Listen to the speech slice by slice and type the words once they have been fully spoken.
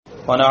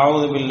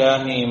ونعوذ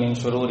بالله من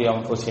شرور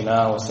أنفسنا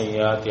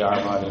وسيئات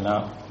أعمالنا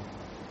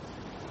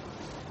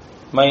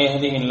من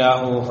يهده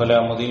الله فلا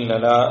مضل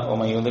له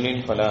ومن يضلل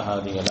فلا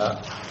هادي له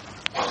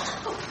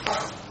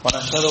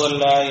ونشهد أن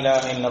لا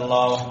إله إلا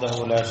الله وحده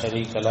لا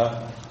شريك له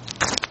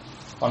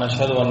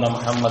ونشهد أن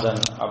محمدا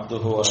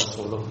عبده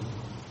ورسوله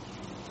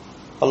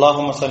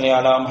اللهم صل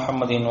على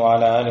محمد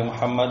وعلى آل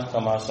محمد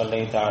كما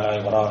صليت على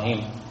إبراهيم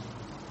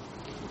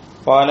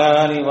وعلى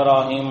آل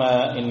إبراهيم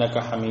إنك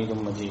حميد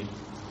مجيد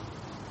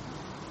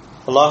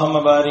اللهم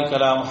بارك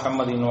على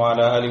محمد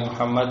وعلى آل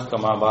محمد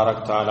كما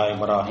باركت على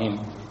إبراهيم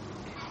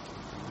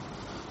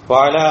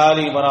وعلى آل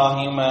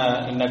إبراهيم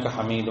إنك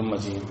حميد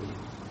مجيد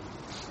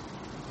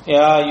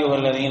يا أيها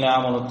الذين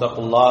آمنوا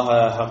اتقوا الله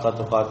حق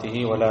تقاته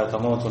ولا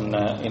تموتن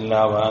إلا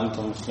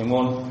وأنتم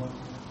مسلمون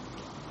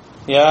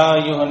يا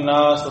أيها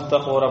الناس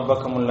اتقوا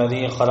ربكم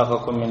الذي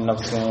خلقكم من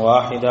نفس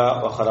واحدة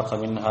وخلق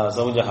منها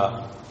زوجها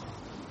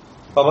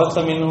فبث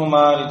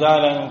منهما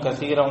رجالا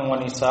كثيرا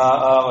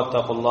ونساء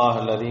واتقوا الله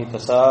الذي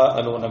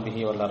تساءلون به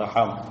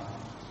والأرحام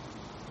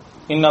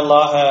إن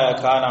الله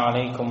كان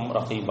عليكم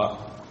رقيبا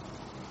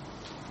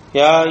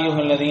يا أيها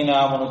الذين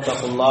آمنوا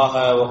اتقوا الله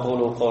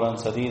وقولوا قولا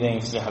سديدا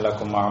يصلح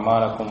لكم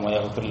أعمالكم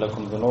ويغفر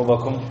لكم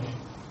ذنوبكم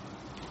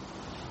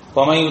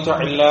ومن يطع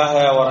الله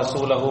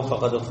ورسوله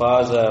فقد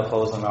فاز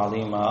فوزا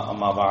عظيما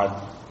أما بعد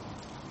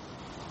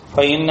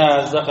فإن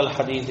أصدق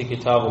الحديث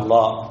كتاب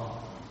الله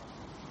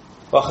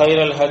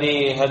وخير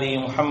الهدي هدي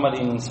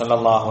محمد صلى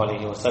الله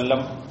عليه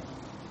وسلم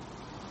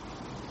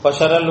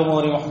وشر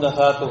الأمور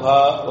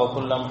محدثاتها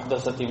وكل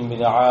محدثة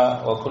بدعة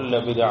وكل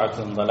بدعة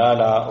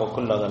ضلالة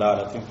وكل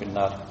ضلالة في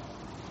النار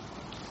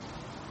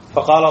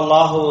فقال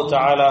الله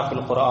تعالى في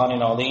القرآن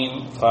العظيم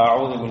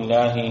فأعوذ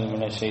بالله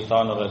من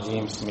الشيطان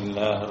الرجيم بسم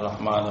الله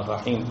الرحمن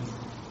الرحيم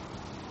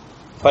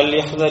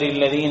فليحذر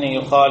الذين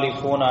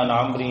يخالفون عن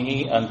أمره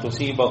أن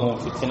تصيبهم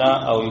فتنة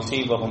أو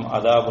يصيبهم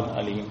عذاب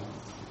أليم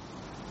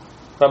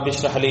رب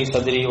اشرح لي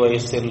صدري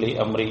ويسر لي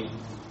أمري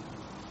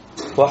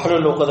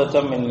واحلل عقدة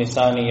من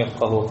لساني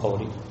يفقهوا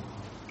قولي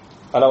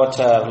அளவற்ற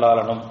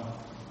அருளாளனும்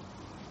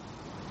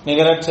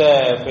நிகரற்ற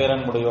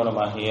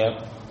பேரன்புடையோனுமாகிய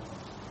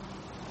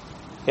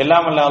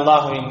எல்லாமல்ல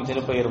அல்லாஹுவின்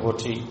திருப்பெயர்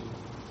போற்றி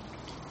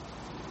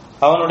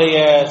அவனுடைய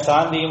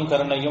சாந்தியும்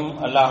கருணையும்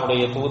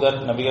அல்லாஹுடைய தூதர்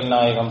நபிகள்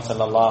நாயகம்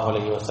ஸல்லல்லாஹு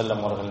அலைஹி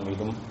வஸல்லம் அவர்கள்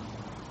மீதும்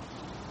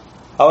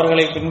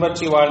அவர்களை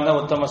பின்பற்றி வாழ்ந்த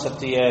உத்தம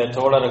சத்திய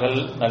தோழர்கள்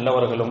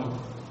நல்லவர்களும்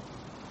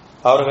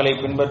அவர்களை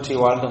பின்பற்றி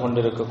வாழ்ந்து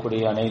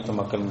கொண்டிருக்கக்கூடிய அனைத்து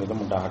மக்கள்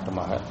மீதும்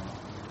உண்டாகட்டுமாக.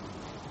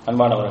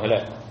 அன்பானவர்களே,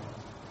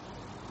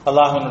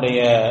 அல்லாஹ்வினுடைய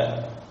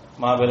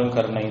மாபெரும்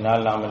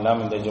கருணையினால் நாம்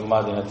எல்லாம் இந்த ஜும்மா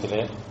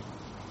தினத்திலே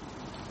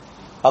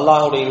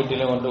அல்லாஹுடைய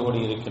வீட்டிலே ஒன்று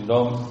கூடி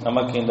இருக்கின்றோம்.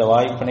 நமக்கு இந்த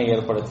வாய்ப்பினை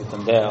ஏற்படுத்தி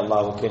தந்த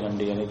அல்லாஹ்வுக்கு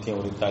நன்றி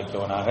அனைத்தையும்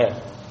உரித்தாக்கியவனாக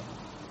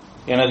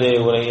எனது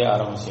உரையை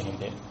ஆரம்பம்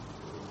செய்கின்றேன்.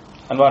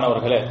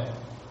 அன்பானவர்களே,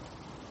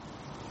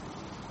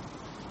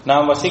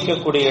 நாம்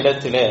வசிக்கக்கூடிய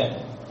இடத்திலே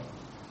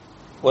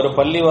ஒரு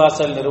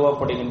பள்ளிவாசல்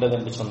நிறுவப்படுகின்றது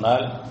என்று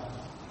சொன்னால்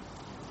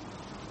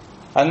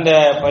அந்த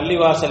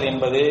பள்ளிவாசல்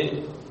என்பது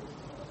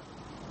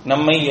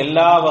நம்மை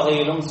எல்லா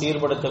வகையிலும்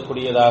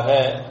சீர்படுத்தக்கூடியதாக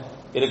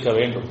இருக்க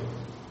வேண்டும்.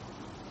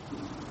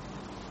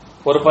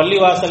 ஒரு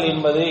பள்ளிவாசல்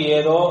என்பது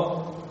ஏதோ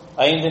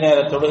 5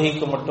 நேர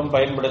தொழுகைக்கு மட்டும்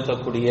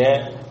பயன்படுத்தக்கூடிய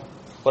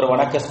ஒரு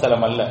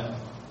வணக்கஸ்தலம் அல்ல.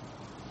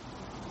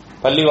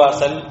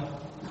 பள்ளிவாசல்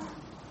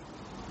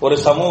ஒரு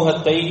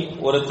சமூகத்தை,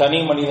 ஒரு தனி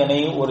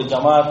மனிதனை, ஒரு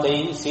ஜமாத்தை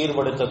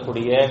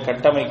சீர்படுத்தக்கூடிய,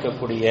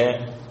 கட்டமைக்கக்கூடிய,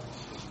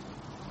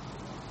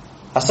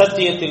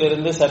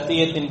 அசத்தியத்திலிருந்து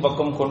சத்தியத்தின்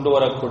பக்கம் கொண்டு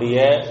வரக்கூடிய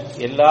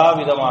எல்லா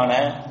விதமான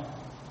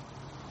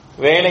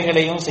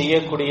வேலைகளையும்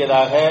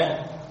செய்யக்கூடியதாக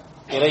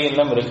இறை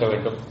இல்லம் இருக்க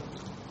வேண்டும்.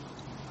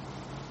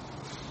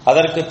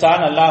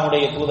 அதற்குத்தான்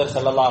அல்லாஹுடைய தூதர்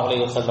ஸல்லல்லாஹு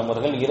அலைஹி வஸல்லம்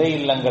அவர்கள் இறை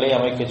இல்லங்களை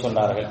அமைக்க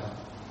சொன்னார்கள்.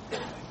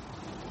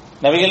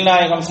 நபிகள்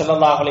நாயகம்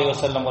ஸல்லல்லாஹு அலைஹி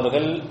வஸல்லம்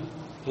அவர்கள்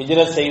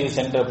ஹிஜ்ரத் செய்து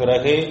சென்ற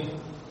பிறகு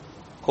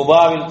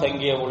குபாவில்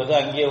தங்கிய பொழுது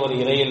அங்கே ஒரு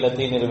இறை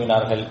இல்லத்தை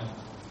நிறுவினார்கள்.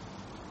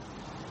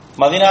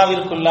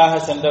 மதீனாவிற்குள்ளாக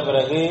சென்ற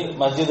பிறகு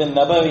மஸ்ஜித்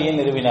நபவியை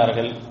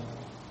நிறுவினார்கள்.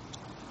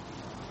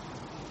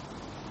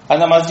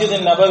 அந்த மஸ்ஜித்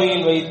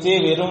நபவியில் வைத்து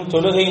வெறும்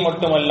தொழுகை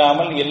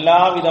மட்டுமல்லாமல் எல்லா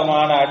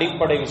விதமான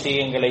அடிப்படை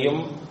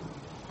விஷயங்களையும்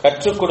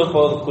கற்றுக்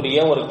கொடுப்பதற்குரிய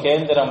ஒரு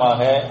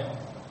கேந்திரமாக,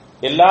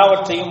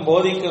 எல்லாவற்றையும்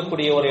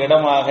போதிக்கக்கூடிய ஒரு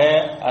இடமாக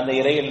அந்த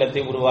இறை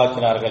இல்லத்தை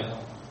உருவாக்கினார்கள்.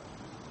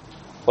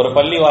 ஒரு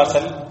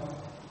பள்ளிவாசல்,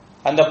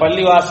 அந்த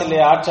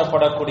பள்ளிவாசலில்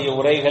ஆற்றப்படக்கூடிய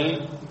உரைகள்,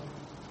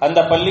 அந்த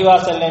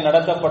பள்ளிவாசலில்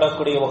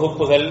நடத்தப்படக்கூடிய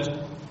வகுப்புகள்,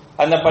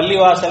 அந்த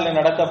பள்ளிவாசலில்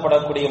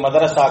நடத்தப்படக்கூடிய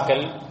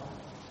மதரசாக்கள்,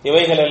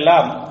 இவைகள்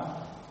எல்லாம்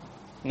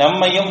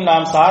நம்மையும்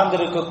நாம்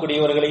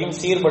சார்ந்திருக்கக்கூடியவர்களையும்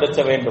சீர்படுத்த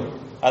வேண்டும்.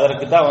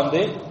 அதற்கு தான்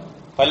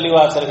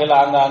பள்ளிவாசல்கள்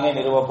ஆங்காங்கே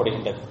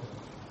நிறுவப்படுகின்றது.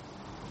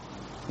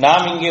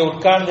 நாம் இங்கே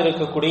உட்கார்ந்து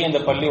இருக்கக்கூடிய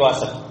இந்த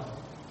பள்ளிவாசல்,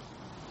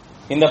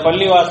 இந்த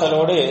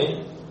பள்ளிவாசலோடு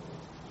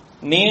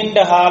நீண்ட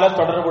கால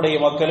தொடர்புடைய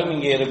மக்களும்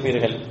இங்கே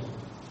இருப்பீர்கள்.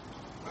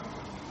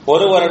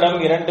 1 வருடம்,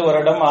 2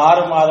 வருடம்,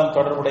 6 மாதம்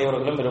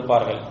தொடர்புடையவர்களும்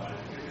இருப்பார்கள்.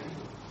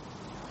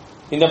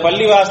 இந்த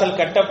பள்ளிவாசல்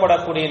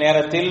கட்டப்படக்கூடிய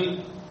நேரத்தில்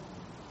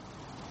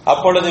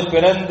அப்பொழுது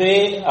பிறந்து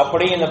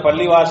அப்படி இந்த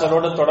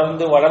பள்ளிவாசலோடு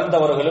தொடர்ந்து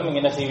வளர்ந்தவர்களும்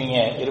இங்க என்ன செய்வீங்க,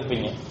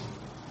 இருப்பீங்க.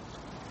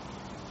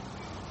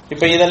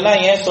 இப்ப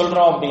இதெல்லாம் ஏன்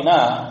சொல்றோம் அப்படின்னா,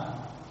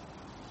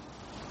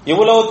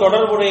 இவ்வளவு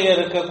தொடர்புடைய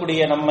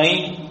இருக்கக்கூடிய நம்மை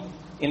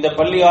இந்த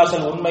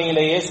பள்ளிவாசல்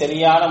உண்மையிலேயே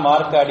சரியான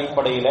மார்க்க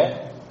அடிப்படையில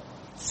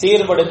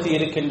சீர்படுத்தி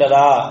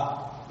இருக்கின்றதா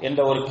என்ற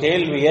ஒரு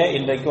கேள்வியை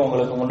இன்றைக்கு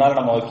உங்களுக்கு முன்னால்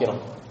நம்ம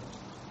வைக்கிறோம்.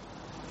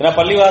 ஏன்னா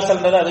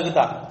பள்ளிவாசல்ன்றது அதுக்கு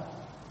தான்.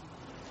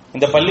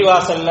 இந்த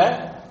பள்ளிவாசல்ல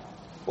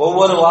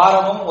ஒவ்வொரு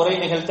வாரமும் உரை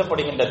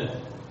நிகழ்த்தப்படுகின்றது.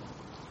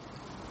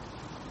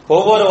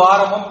 ஒவ்வொரு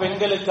வாரமும்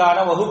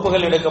பெண்களுக்கான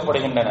வகுப்புகள்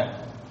எடுக்கப்படுகின்றன,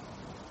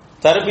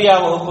 தர்பியா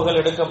வகுப்புகள்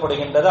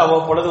எடுக்கப்படுகின்றது,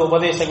 அவ்வப்பொழுது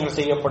உபதேசங்கள்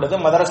செய்யப்படுது,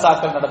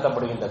 மதரசாக்கள்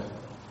நடத்தப்படுகின்றது.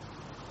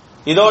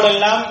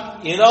 இதோடெல்லாம்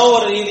ஏதோ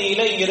ஒரு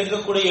ரீதியில இங்க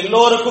இருக்கக்கூடிய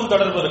எல்லோருக்கும்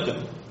தொடர்பு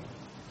இருக்குது.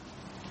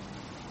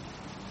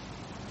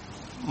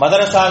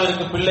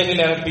 மதரசாவிற்கு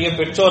பிள்ளைகள் அனுப்பிய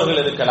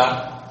பெற்றோர்கள் இருக்கலாம்,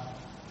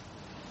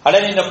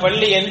 அல்லது இந்த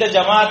பள்ளி எந்த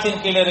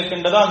ஜமாத்தின் கீழே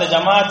இருக்கின்றதோ அந்த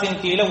ஜமாத்தின்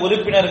கீழே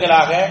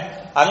உறுப்பினர்களாக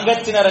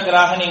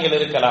அங்கத்தினர்களாக நீங்கள்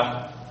இருக்கலாம்,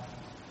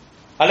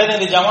 அல்லது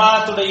இந்த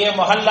ஜமாத்துடைய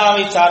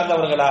மஹல்லாவை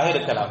சார்ந்தவர்களாக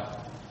இருக்கலாம்.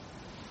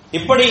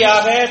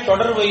 இப்படியாக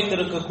தொடர்பு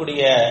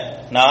வைத்திருக்கக்கூடிய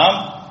நாம்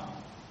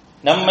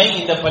நம்மை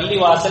இந்த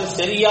பள்ளிவாசல்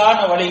சரியான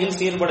வழியில்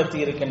சீர்படுத்தி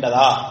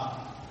இருக்கின்றதா?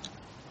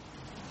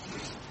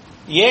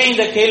 ஏன்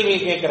இந்த கேள்வியை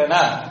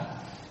கேட்கிறேன்னா,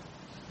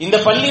 இந்த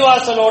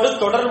பள்ளிவாசலோடு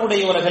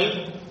தொடர்புடையவர்கள்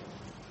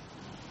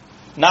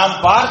நாம்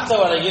பார்த்த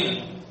வரையில்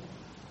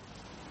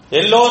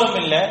எல்லோரும்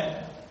இல்ல,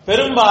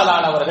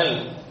 பெரும்பாலானவர்கள்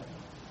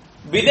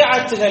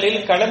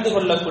பிதஅத்துகளில் கலந்து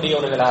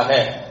கொள்ளக்கூடியவர்களாக,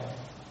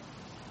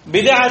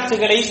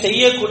 பிதஅத்துகளை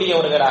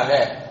செய்யக்கூடியவர்களாக,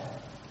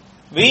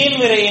 வீண்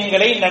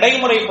விரயங்களை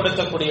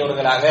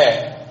நடைமுறைப்படுத்தக்கூடியவர்களாக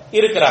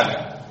இருக்கிறாங்க.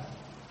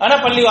 ஆனா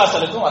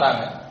பள்ளிவாசலுக்கும்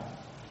வராங்க,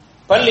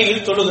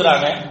 பள்ளியில்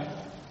தொழுகிறாங்க,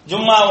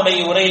 ஜும்மாவுடைய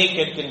உரையை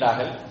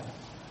கேட்கின்றார்கள்.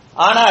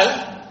 ஆனால்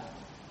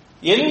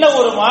என்ன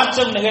ஒரு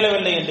மாற்றம்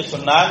நிகழவில்லை என்று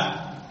சொன்னால்,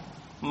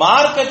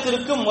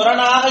 மார்க்கத்திற்கு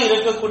முரணாக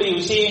இருக்கக்கூடிய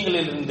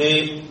விஷயங்களிலிருந்து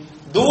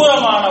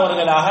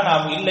தூரமானவர்களாக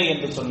நாம் இல்லை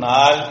என்று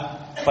சொன்னால்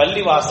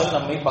பள்ளிவாசல்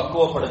நம்மை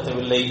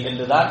பக்குவப்படுத்தவில்லை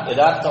என்றுதான்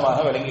யதார்த்தமாக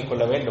விளங்கிக்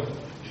கொள்ள வேண்டும்.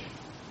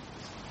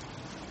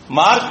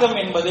 மார்க்கம்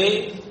என்பது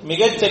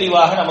மிகச்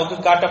தெளிவாக நமக்கு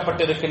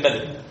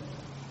காட்டப்பட்டிருக்கின்றது.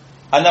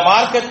 அந்த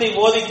மார்க்கத்தை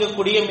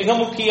போதிக்கக்கூடிய மிக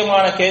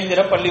முக்கியமான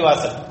கேந்திரம்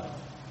பள்ளிவாசல்.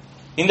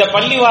 இந்த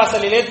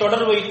பள்ளிவாசலிலே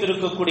தொடர்பு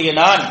வைத்திருக்கக்கூடிய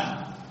நான்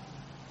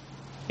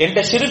என்ற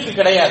சிறுக்கு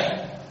கிடையாது.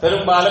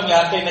 பெரும்பாலும்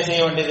யார்கிட்ட என்ன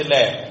செய்ய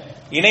வேண்டியதில்லை,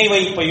 இணை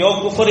வைப்பையோ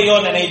குஃபரையோ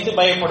நினைத்து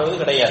பயப்படுவது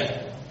கிடையாது,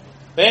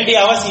 வேண்டிய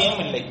அவசியம்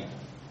இல்லை.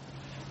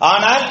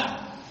 ஆனால்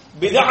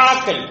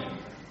பிதஆக்கள்,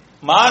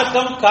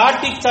 மார்க்கம்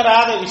காட்டித்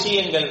தராத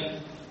விஷயங்கள்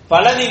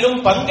பலதிலும்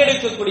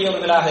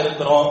பங்கெடுக்கக்கூடியவர்களாக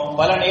இருக்கிறோம்.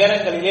 பல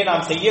நேரங்களிலே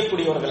நாம்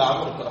செய்யக்கூடியவர்களாக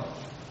இருக்கிறோம்.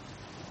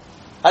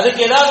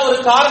 அதுக்கு ஏதாவது ஒரு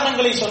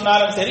காரணங்களை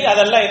சொன்னாலும் சரி,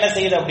 அதெல்லாம் என்ன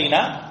செய்யுது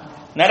அப்படின்னா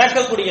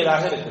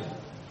நடக்கக்கூடியதாக இருக்குது.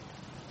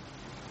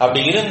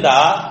 அப்படி இருந்தா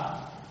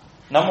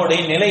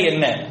நம்முடைய நிலை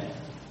என்ன?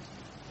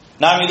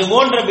 நாம் இது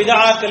போன்ற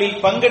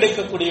பிதஆக்களில்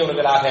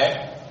பங்கெடுக்கக்கூடியவர்களாக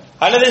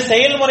அல்லது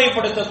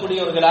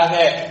செயல்முறைப்படுத்தக்கூடியவர்களாக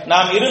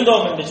நாம்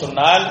இருந்தோம் என்று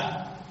சொன்னால்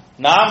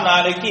நாம்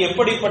நாளைக்கு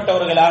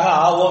எப்படிப்பட்டவர்களாக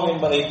ஆவோம்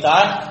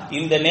என்பதைத்தான்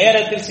இந்த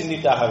நேரத்தில்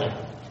சிந்தித்தாக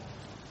வேண்டும்.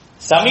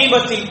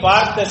 சமீபத்தில்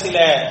பார்த்த சில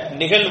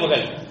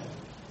நிகழ்வுகள்,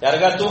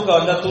 யாருக்கா தூக்க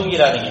வந்தா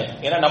தூங்கிறாதீங்க,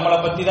 ஏன்னா நம்மளை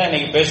பத்தி தான்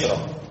இன்னைக்கு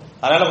பேசுறோம்,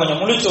 அதனால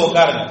கொஞ்சம் முழிச்சு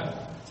உட்காருங்க,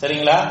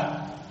 சரிங்களா?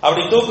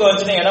 அப்படி தூக்க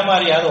வந்துச்சுன்னா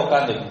இடமாறியாவது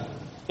உட்கார்ந்துங்க.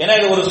 ஏன்னா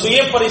இது ஒரு சுய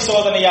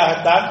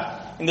பரிசோதனையாகத்தான்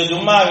இந்த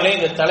ஜும்மாவிலே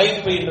இந்த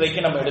தலைப்பு இன்றைக்கு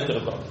நம்ம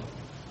எடுத்திருக்கிறோம்.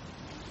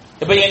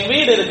 இப்ப என்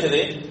வீடு இருக்குது,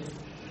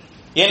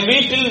 என்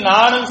வீட்டில்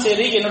நானும்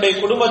சரி என்னுடைய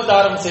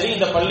குடும்பத்தாரும் சரி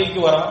இந்த பள்ளிக்கு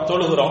வரோம்,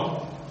 தொழுகிறோம்,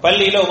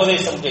 பள்ளியில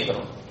உபதேசம்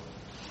கேட்கிறோம்.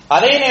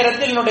 அதே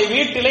நேரத்தில் என்னுடைய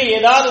வீட்டிலே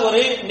ஏதாவது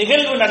ஒரு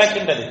நிகழ்வு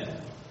நடக்கின்றது.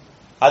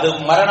 அது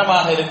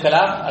மரணமாக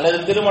இருக்கலாம் அல்லது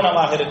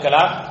திருமணமாக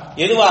இருக்கலாம்,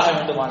 எதுவாக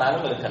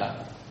வேண்டுமானாலும் இருக்கலாம்.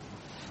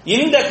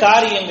 இந்த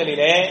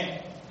காரியங்களிலே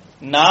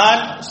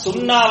நான்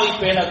சுன்னாவை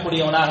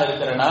பேணக்கூடியவனாக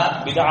இருக்கிறேனா,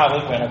 பிதஆவை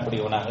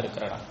பேணக்கூடியவனாக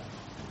இருக்கிறேனா?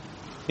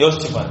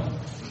 யோசிச்சு பாருங்க.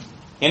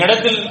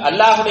 என்னிடத்தில்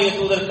அல்லாஹுடைய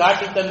தூதர்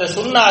காட்டி தந்த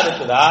சுன்னா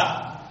இருக்குதா,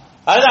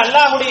 அது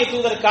அல்லாஹுடைய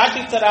தூதர்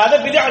காட்டி தராத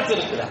பிதஅத்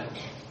இருக்குதா?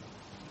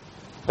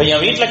 இப்ப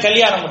என் வீட்டுல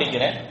கல்யாணம்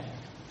முடிக்கிறேன்,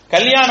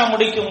 கல்யாணம்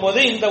முடிக்கும் போது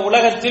இந்த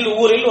உலகத்தில்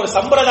ஊரில் ஒரு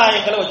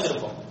சம்பிரதாயங்களை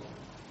வச்சிருப்போம்.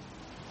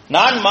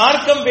 நான்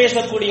மார்க்கம்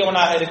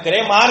பேசக்கூடியவனாக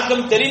இருக்கிறேன்,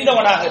 மார்க்கம்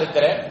தெரிந்தவனாக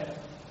இருக்கிறேன்.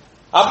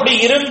 அப்படி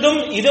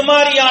இருந்தும் இது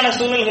மாதிரியான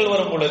சூழல்கள்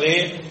வரும் பொழுது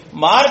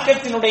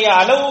மார்க்கத்தினுடைய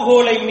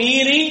அளவுகோலை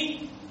மீறி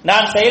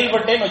நான்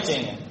செயல்பட்டேன்னு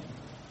வச்சேங்க.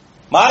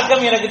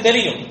 மார்க்கம் எனக்கு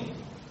தெரியும்,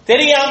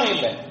 தெரியாம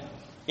இல்லை,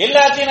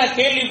 எல்லாத்தையும் நான்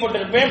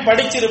கேள்விப்பட்டிருப்பேன்,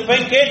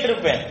 படிச்சிருப்பேன்,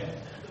 கேட்டிருப்பேன்.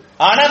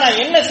 ஆனா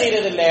நான் என்ன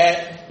செய்யறதில்ல,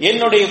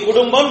 என்னுடைய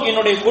குடும்பம்,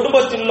 என்னுடைய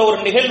குடும்பத்தில் உள்ள ஒரு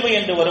நிகழ்வு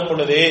என்று வரும்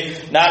பொழுது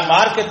நான்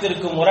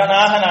மார்க்கத்திற்கு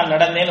முரணாக நான்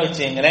நடந்தேன்னு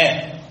வச்சுங்கிறேன்,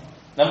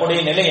 நம்முடைய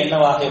நிலை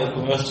என்னவாக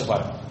இருக்கும் யோசிச்சு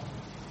பாருங்க.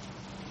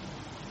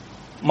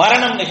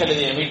 மரணம்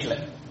நிகழுது, என் வீட்டுல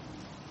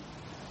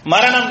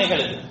மரணம்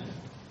நிகழுது.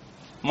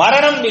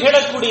 மரணம்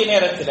நிகழக்கூடிய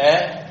நேரத்தில்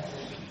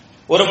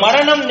ஒரு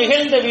மரணம்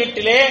நிகழ்ந்த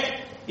வீட்டிலே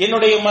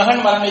என்னுடைய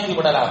மகன் மரணித்து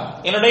விடலாம்,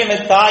 என்னுடைய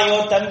தாயோ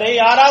தந்தை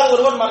யாராவது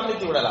ஒருவர்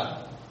மரணித்து விடலாம்.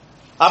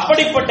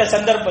 அப்படிப்பட்ட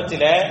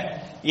சந்தர்ப்பத்தில்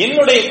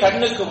என்னுடைய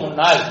கண்ணுக்கு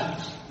முன்னால்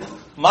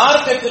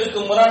மார்க்கத்திற்கு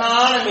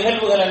முரணான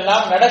நிகழ்வுகள்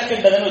எல்லாம்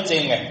நடக்கின்றதுன்னு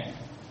வச்சுங்க,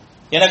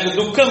 எனக்கு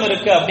துக்கம்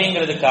இருக்கு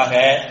அப்படிங்கிறதுக்காக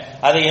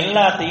அதை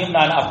எல்லாத்தையும்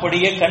நான்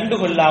அப்படியே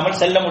கண்டுகொள்ளாமல்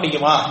செல்ல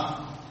முடியுமா?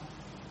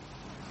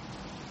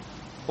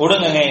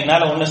 விடுங்க,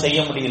 என்னால ஒண்ணும் செய்ய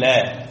முடியல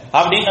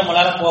அப்படின்னு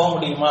நம்மளால போக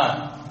முடியுமா?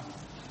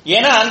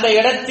 ஏன்னா அந்த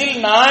இடத்தில்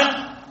நான்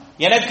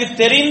எனக்கு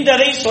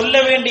தெரிந்ததை சொல்ல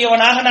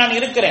வேண்டியவனாக நான்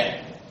இருக்கிறேன்.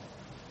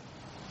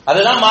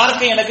 அதுதான்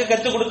மார்க்கம் எனக்கு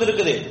கற்றுக்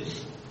கொடுத்திருக்குது.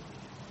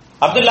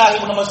 அப்துல்லாஹ்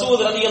இப்னு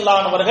மஸ்ஊத் ரலியல்லாஹு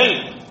அன்ஹு அவர்கள்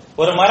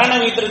ஒரு மரண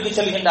வீட்டிற்கு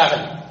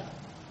செல்கின்றார்கள்.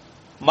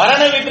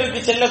 மரண வீட்டிற்கு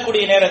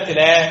செல்லக்கூடிய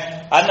நேரத்தில்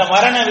அந்த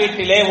மரண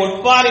வீட்டிலே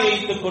ஒட்பாரி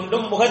வைத்துக்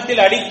கொண்டும்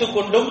முகத்தில் அடித்துக்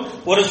கொண்டும்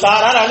ஒரு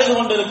சாரார் அழுது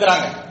கொண்டு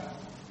இருக்கிறாங்க.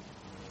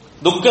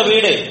 துக்க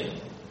வீடு,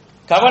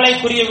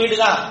 கவலைக்குரிய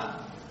வீடுதான்.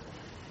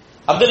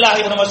 அப்துல்லாஹ்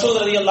இப்னு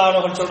மஸ்ஊத் ரலியல்லாஹு அன்ஹு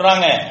அவர்கள்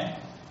சொல்றாங்க,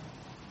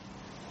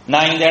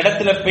 நான் இந்த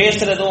இடத்துல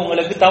பேசுறது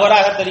உங்களுக்கு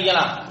தவறாக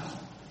தெரியலாம்,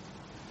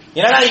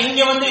 ஏன்னா இங்க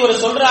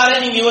இவர் சொல்றாரே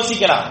நீங்க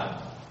யோசிக்கலாம்.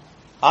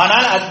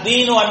 ஆனால்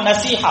அத்தீனு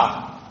அந்நஸீஹா,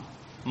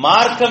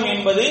 மார்க்கம்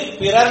என்பது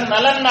பிறர்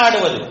நலன்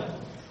நாடுவது.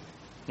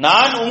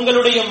 நான்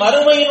உங்களுடைய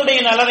மறுமையினுடைய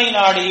நலனை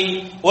நாடி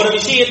ஒரு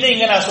விஷயத்தை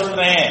இங்க நான்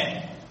சொல்றேன்.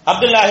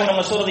 அப்துல்லாஹ் இப்னு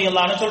மஸ்ஊத்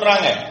ரலியல்லாஹு அன்ஹு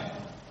சொல்றாங்க.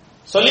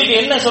 சொல்லிட்டு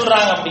என்ன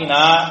சொல்றாங்க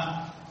அப்படின்னா,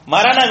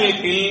 மரண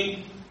வீட்டில்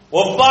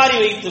ஒப்பாரி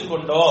வைத்துக்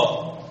கொண்டோ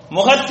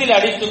முகத்தில்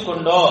அடித்துக்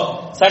கொண்டோ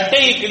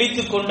சட்டையை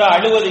கிழித்துக் கொண்டோ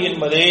அழுவது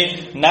என்பது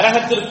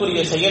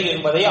நரகத்திற்குரிய செயல்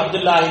என்பதை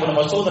அப்துல்லாஹ் இப்னு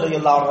மஸ்ஊத்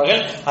ரலியல்லாஹு அன்ஹு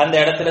அவர்கள் அந்த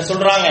இடத்துல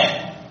சொல்றாங்க.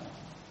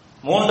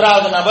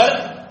 மூன்றாவது நபர்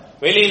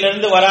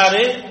வெளியிலிருந்து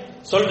வராரு,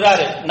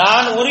 சொல்றாரு,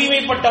 நான்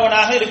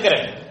உரிமைப்பட்டவனாக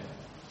இருக்கிறேன்,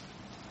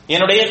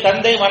 என்னுடைய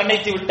தந்தை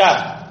மரணித்து விட்டார்,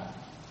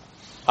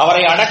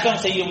 அவரை அடக்கம்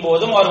செய்யும்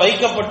போதும் அவர்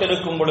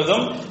வைக்கப்பட்டிருக்கும்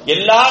பொழுதும்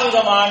எல்லா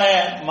விதமான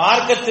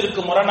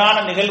மார்க்கத்திற்கு முரணான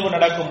நிகழ்வு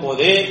நடக்கும்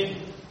போது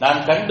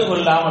நான்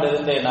கண்டுகொள்ளாமல்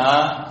இருந்தேனா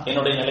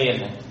என்னுடைய நிலை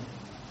என்ன?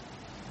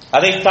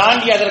 அதை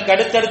தாண்டி அதற்கு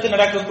அடுத்தடுத்து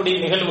நடக்கக்கூடிய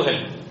நிகழ்வுகள்,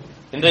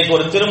 இன்றைக்கு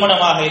ஒரு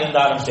திருமணமாக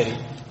இருந்தாலும் சரி,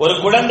 ஒரு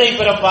குழந்தை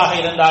பிறப்பாக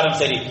இருந்தாலும்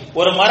சரி,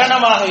 ஒரு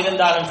மரணமாக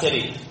இருந்தாலும்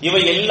சரி,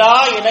 இவை எல்லா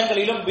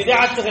இடங்களிலும்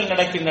பிதஅத்துகள்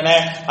நடக்கின்றன.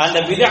 அந்த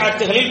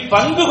பிதஅத்துகளில்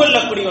பங்கு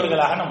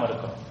கொள்ளக்கூடியவர்களாக நாம்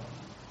இருக்கிறோம்.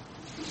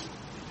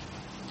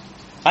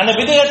 அந்த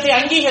பிதஅத்தை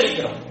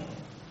அங்கீகரிக்கிறோம்.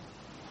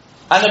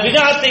 அந்த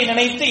பிதஅத்தை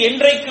நினைத்து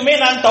என்றைக்குமே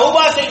நான்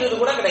தௌபா செய்தது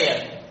கூட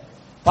கிடையாது.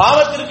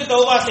 பாவத்திற்கு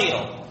தௌபா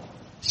செய்யறோம்,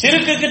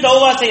 ஷிர்க்குக்கு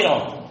தௌபா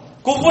செய்யறோம்,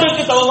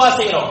 குஃப்ருக்கு தௌபா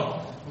செய்யறோம்.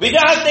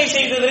 பிதஅத்தை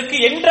செய்ததற்கு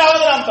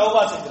என்றாவது நாம்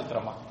தௌபா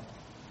செய்திருக்கிறோமா?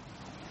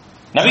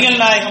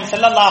 நபிகள் நாயகம்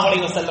ஸல்லல்லாஹு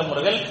அலைஹி வஸல்லம்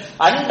அவர்கள்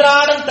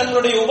அன்றாடம்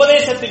தங்களுடைய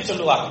உபதேசத்தில்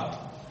சொல்லுவாங்க,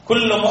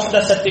 குல்லு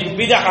முஹ்தஸத்தின்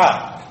பிதஅ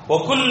வ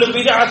குல்லு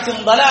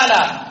பிதஅத்தின்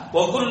ضلاலா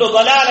வ குல்லு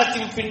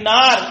ضلالத்தின்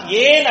ஃபின்னார்.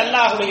 ஏன்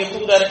அல்லாஹ்வுடைய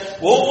தூதர்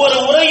ஒவ்வொரு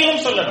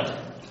முறையிலும் சொல்லணும்?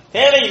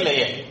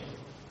 தேவையில்லையே.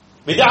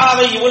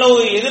 பிதஆவை இவ்வளவு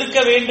எதிர்க்க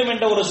வேண்டும்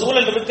என்ற ஒரு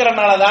சூழல்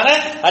இருக்கிறனால தானே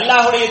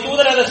அல்லாஹ்வுடைய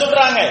தூதர் அதை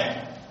சொல்றாங்க.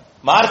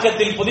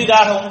 மார்க்கத்தில்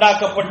புதிதாக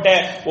உண்டாக்கப்பட்ட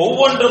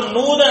ஒவ்வொன்றும்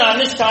நூதன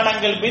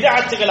அனுஷ்டானங்கள்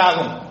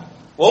பிதஅத்துகளாகும்.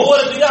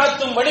 ஒவ்வொரு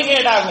பிதஅத்தும்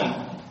வழிகேடாகும்.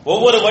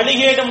 ஒவ்வொரு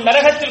வழிகேடும்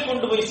நரகத்தில்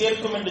கொண்டு போய்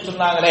சேர்க்கும் என்று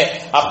சொன்னாங்களே,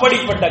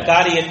 அப்படிப்பட்ட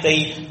காரியத்தை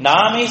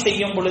நாமே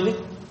செய்யும் பொழுது,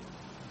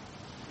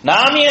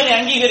 நாமே அதை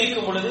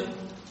அங்கீகரிக்கும் பொழுது,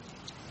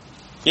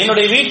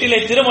 என்னுடைய வீட்டிலே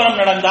திருமணம்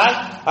நடந்தால்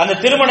அந்த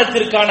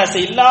திருமணத்திற்கான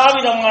எல்லா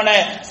விதமான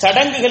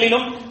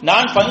சடங்குகளிலும்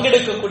நான்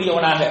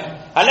பங்கெடுக்கக்கூடியவனாக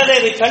அல்லது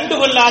அதை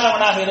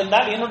கண்டுகொள்ளாதவனாக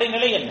இருந்தால் என்னுடைய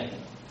நிலை என்ன?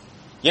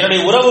 என்னுடைய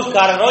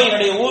உறவுக்காரரோ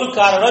என்னுடைய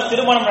ஊருக்காரரோ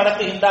திருமணம்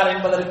நடத்துகின்றார்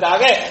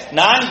என்பதற்காக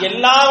நான்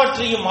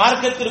எல்லாவற்றையும்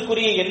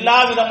மார்க்கத்திற்குரிய எல்லா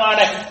விதமான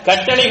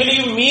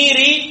கட்டளைகளையும்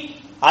மீறி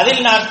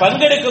அதில் நான்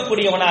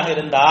பங்கெடுக்கக்கூடியவனாக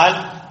இருந்தால்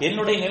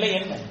என்னுடைய நிலை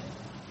என்ன?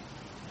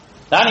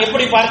 நான்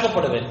எப்படி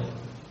பார்க்கப்படுவேன்?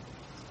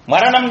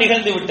 மரணம்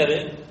நிகழ்ந்து விட்டது,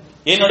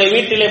 என்னுடைய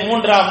வீட்டிலே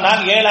 3ஆம்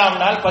நாள், 7ஆம்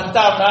நாள்,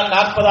 10ஆம் நாள்,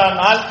 40ஆம்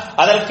நாள்,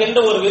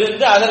 அதற்கென்று ஒரு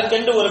விருந்து,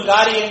 அதற்கென்று ஒரு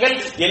காரியங்கள்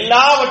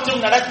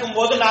எல்லாவற்றும் நடக்கும்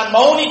போது நான்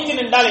மௌனித்து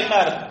நின்றால் என்ன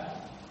அர்த்தம்?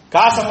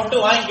 காசை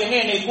மட்டும் வாங்கிக்கங்க,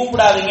 என்னை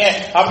கூப்பிடாதீங்க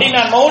அப்படின்னு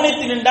நான்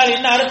மௌனித்து நின்றால்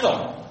என்ன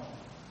அர்த்தம்?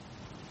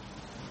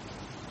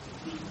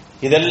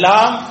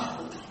 இதெல்லாம்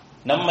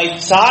நம்மை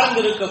சார்ந்து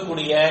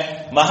இருக்கக்கூடிய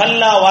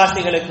மஹல்லா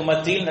வாசிகளுக்கு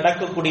மத்தியில்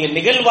நடக்கக்கூடிய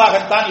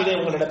நிகழ்வாகத்தான் இதை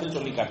உங்களிடத்தில்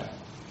சொல்லி காட்டுறேன்.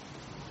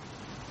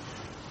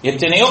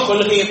 எத்தனையோ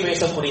கொள்கையை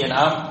பேசக்கூடிய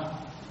நாம்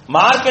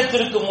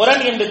மார்க்கத்திற்கு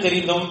முரண் என்று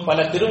தெரிந்தும்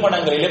பல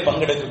திருமணங்களிலே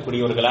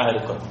பங்கெடுக்கக்கூடியவர்களாக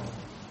இருக்கிறோம்.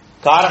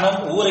 காரணம்,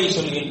 ஊரை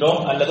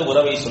சொல்கின்றோம் அல்லது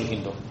உறவை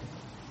சொல்கின்றோம்.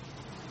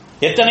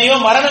 எத்தனையோ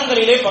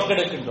மரணங்களிலே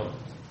பங்கெடுக்கின்றோம்.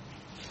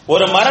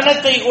 ஒரு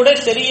மரணத்தை கூட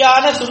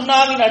சரியான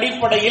சுன்னாவின்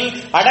அடிப்படையில்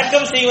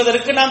அடக்கம்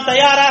செய்வதற்கு நாம்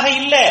தயாராக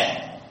இல்லை.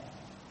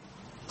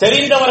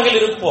 தெரிந்தவர்கள்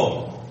இருப்போம்,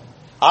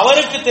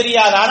 அவருக்கு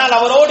தெரியாது, ஆனால்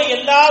அவரோடு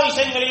எல்லா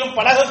விஷயங்களிலும்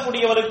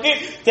பழகக்கூடியவருக்கு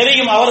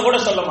தெரியும், அவர் கூட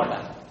சொல்ல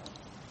மாட்டார்.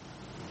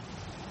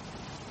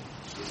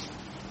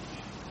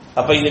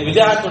 அப்ப இந்த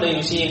பிதஅத்துடைய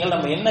விஷயங்கள்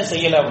நம்ம என்ன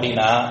செய்யல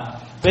அப்படின்னா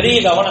பெரிய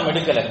கவனம்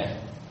எடுக்கலங்க.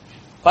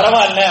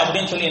 பரவாயில்ல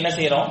அப்படின்னு சொல்லி என்ன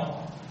செய்யறோம்,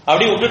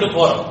 அப்படி விட்டுட்டு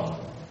போறோம்.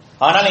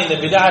 ஆனால் இந்த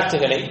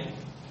பிதஅத்துகளை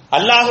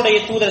அல்லாஹ்வுடைய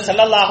தூதர்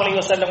ஸல்லல்லாஹு அலைஹி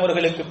வஸல்லம்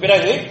அவர்களுக்கு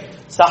பிறகு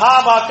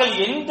சஹாபாக்கள்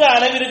எந்த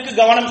அளவிற்கு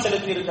கவனம்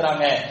செலுத்தி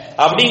இருக்கிறாங்க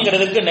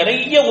அப்படிங்கிறதுக்கு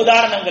நிறைய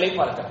உதாரணங்களை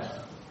பார்க்கிறோம்.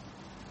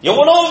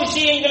 எவ்வளவு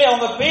விஷயங்களை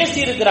அவங்க பேசி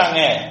இருக்கிறாங்க.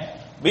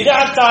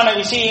 பிதஅத்தான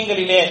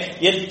விஷயங்களிலே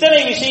எத்தனை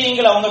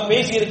விஷயங்கள் அவங்க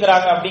பேசி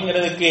இருக்கிறாங்க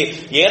அப்படிங்கிறதுக்கு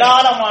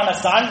ஏராளமான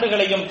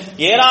சான்றுகளையும்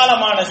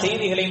ஏராளமான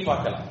செய்திகளையும்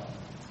பார்க்கலாம்.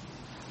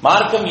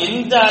 மார்க்கம்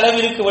எந்த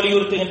அளவிற்கு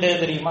வலியுறுத்துகின்றது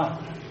தெரியுமா?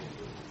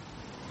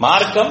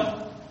 மார்க்கம்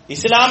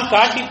இஸ்லாம்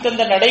காட்டித்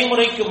தந்த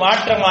நடைமுறைக்கு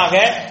மாற்றமாக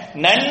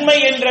நன்மை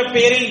என்ற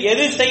பெயரில்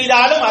எது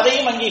செய்தாலும்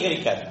அதையும்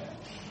அங்கீகரிக்காது.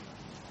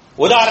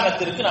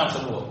 உதாரணத்திற்கு நாம்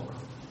சொல்வோம்,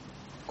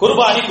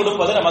 குர்பானி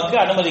கொடுப்பது நமக்கு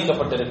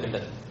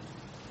அனுமதிக்கப்பட்டிருக்கின்றது.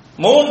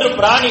 3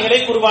 பிராணிகளை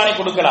குர்பானி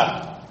கொடுக்கலாம்.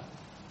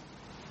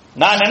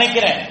 நான்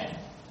நினைக்கிறேன்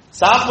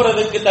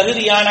சாப்பிடுறதுக்கு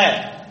தகுதியான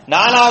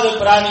 4வது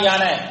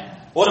பிராணியான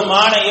ஒரு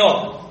மானையோ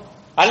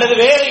அல்லது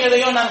வேறு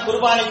எதையோ நான்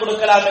குர்பானி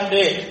கொடுக்கலாம்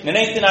என்று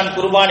நினைத்து நான்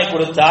குர்பானி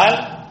கொடுத்தால்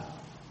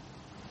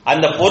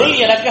அந்த பொருள்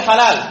எனக்கு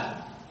ஹலால்.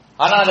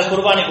 ஆனா அதை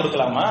குர்பானி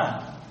கொடுக்கலாமா?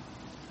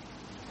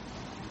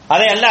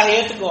 அதை அல்லாஹ்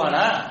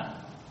ஏத்துக்குவானா?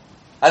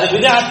 அது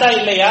பிதஅத்தா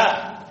இல்லையா?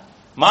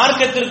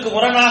 மார்க்கத்திற்கு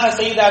முரணாக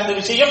செய்த அந்த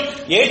விஷயம்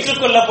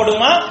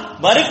ஏற்றுக்கொள்ளப்படுமா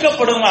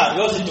மறுக்கப்படுமா?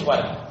 யோசிச்சு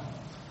பாருங்க.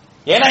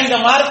 ஏன்னா இந்த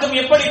மார்க்கம்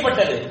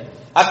எப்படிப்பட்டது?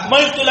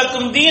 அக்மல்து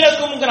லக்கும்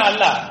தீனக்கும்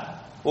அல்லாஹ்,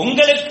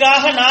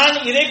 உங்களுக்காக நான்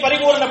இதை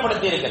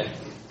பரிபூர்ணப்படுத்தி இருக்கிறேன்.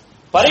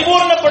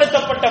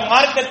 பரிபூர்ணப்படுத்தப்பட்ட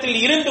மார்க்கத்தில்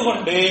இருந்து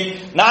கொண்டு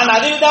நான்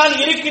அதில்தான்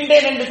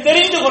இருக்கின்றேன் என்று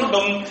தெரிந்து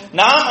கொண்டும்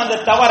நாம் அந்த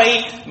தவறை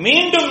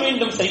மீண்டும்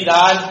மீண்டும்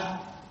செய்தால்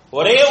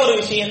ஒரே ஒரு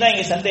விஷயம் தான்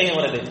இங்க சந்தேகம்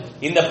வருது.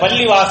 இந்த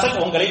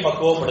பள்ளிவாசல் உங்களை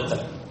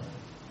பக்குவப்படுத்தல.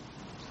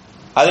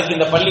 அதுக்கு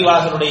இந்த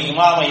பள்ளிவாசலுடைய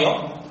இமாமையோ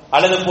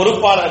அல்லது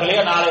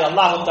பொறுப்பாளர்களையோ நாளை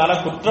அல்லாஹ் தஆலா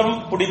குற்றம்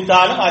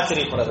பிடித்தாலும்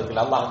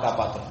ஆச்சரியப்படுறதுக்கு அல்லாஹ்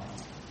காப்பாற்றும்.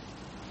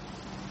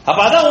 அப்ப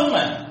அதான்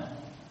உண்மை.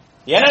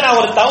 ஏன்னா நான்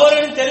ஒரு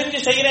தவறுன்னு தெரிஞ்சு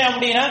செய்யறேன்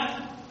அப்படின்னா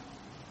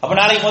அப்ப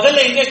நாளைக்கு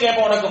முதல்ல எங்க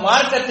கேட்போம், உனக்கு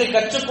மார்க்கத்தை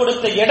கற்றுக்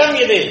கொடுத்த இடம்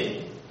எது?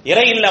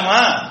 இறை இல்லமா?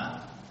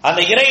 அந்த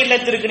இறை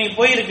இல்லத்திற்கு நீ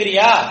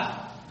போயிருக்கிறியா?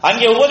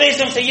 அங்கே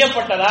உபதேசம்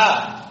செய்யப்பட்டதா?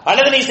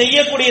 அல்லது நீ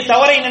செய்யக்கூடிய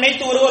தவறை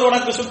நினைத்து ஒருவர்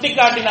உனக்கு சுட்டி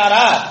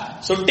காட்டினாரா?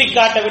 சுட்டி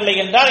காட்டவில்லை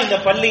என்றால் இந்த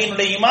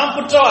பள்ளியினுடைய இமாம்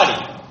குற்றவாளி,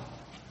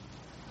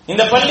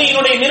 இந்த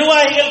பள்ளியினுடைய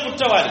நிர்வாகிகள்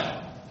குற்றவாளி.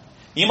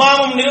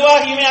 இமாமும்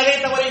நிர்வாகியுமே அதே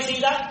தவறை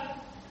செய்தால்,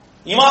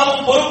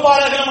 இமாமும்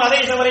பொறுப்பாளர்களும்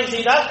அதே தவறை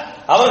செய்தால்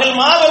அவர்கள்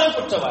மாபெரும்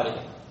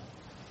குற்றவாளிகள்.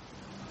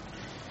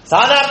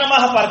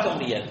 சாதாரணமாக பார்க்க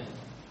முடியாது.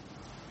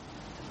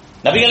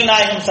 நபிகள்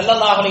நாயகம்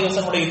ஸல்லல்லாஹு அலைஹி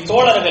வஸல்லம்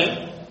தோழர்கள்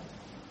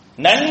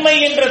நன்மை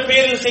என்ற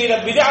பெயரில் செய்த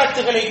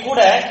பிதஅத்துகளை கூட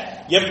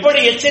எப்படி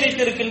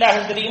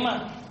எச்சரித்திருக்கின்றார்கள் தெரியுமா?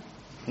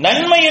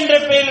 நன்மை என்ற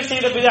பெயரில்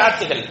செய்த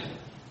பிதஅத்துகள்,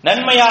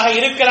 நன்மையாக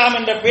இருக்கலாம்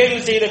என்ற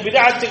பெயரில் செய்த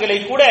பிதஅத்துகளை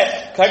கூட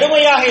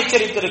கடுமையாக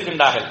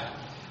எச்சரித்திருக்கின்றார்கள்.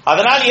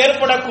 அதனால்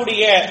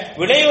ஏற்படக்கூடிய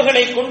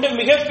விளைவுகளை கொண்டு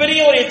மிகப்பெரிய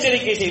ஒரு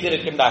எச்சரிக்கை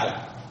செய்திருக்கின்றார்கள்.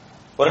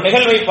 ஒரு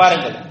நிகழ்வை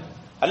பாருங்கள்.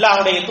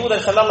 அல்லாஹ்வுடைய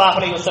தூதர் ஸல்லல்லாஹு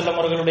அலைஹி வஸல்லம்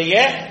அவர்களுடைய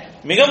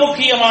மிக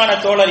முக்கியமான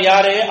தோழர்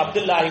யாரு?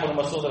 அப்துல்லாஹ் இப்னு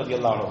மஸ்ஊத்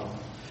রাদিয়াল্লাহு அன்ஹு.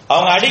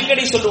 அவங்க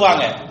அடிக்கடி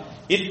சொல்லுவாங்க,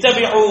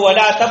 இத்தபிஉ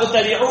வலா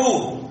தப்ததிஉ,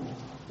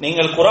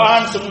 நீங்கள்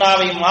குர்ஆன்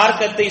சுன்னாவை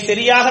மார்க்கத்தை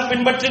சரியாக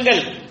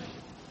பின்பற்றுங்கள்.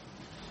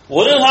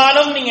 ஒரு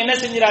காலம் நீங்க என்ன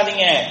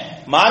செஞ்சிராதீங்க,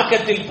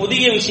 மார்க்கத்தில்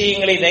புதிய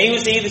விஷயங்களை தயவு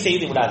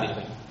செய்து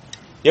விடாதீர்கள்.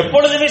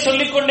 எப்பொழுதுமே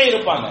சொல்லிக்கொண்டே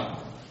இருப்பாங்க.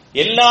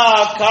 எல்லா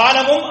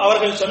காலமும்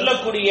அவர்கள்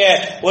சொல்லக்கூடிய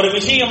ஒரு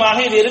விஷயமாக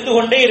இது இருந்து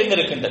கொண்டே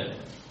இருந்திருக்கின்றது.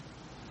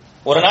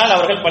 ஒரு நாள்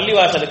அவர்கள்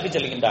பள்ளிவாசலுக்கு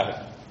செல்கின்றார்கள்.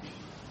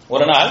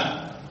 ஒரு நாள்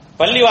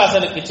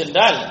பள்ளிவாசலுக்கு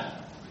சென்றால்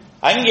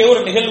அங்கே ஒரு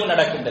நிகழ்வு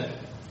நடக்கின்றது.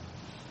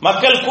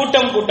 மக்கள்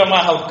கூட்டம்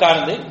கூட்டமாக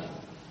உட்கார்ந்து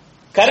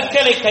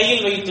கற்களை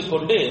கையில் வைத்துக்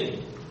கொண்டு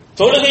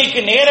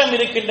தொழுகைக்கு நேரம்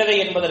இருக்கின்றது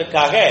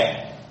என்பதற்காக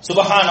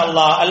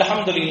சுபஹானல்லாஹ்,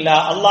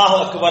 அல்ஹம்துலில்லாஹ், அல்லாஹு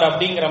அக்பர்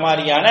அப்படிங்கிற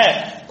மாதிரியான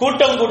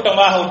கூட்டம்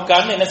கூட்டமாக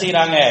உட்கார்ந்து என்ன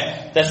செய்யறாங்க?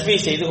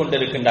 தஸ்பீஹ் செய்து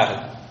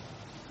கொண்டிருக்கின்றார்கள்.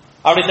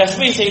 அப்படி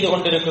தஸ்பீஹ் செய்து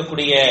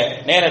கொண்டிருக்கக்கூடிய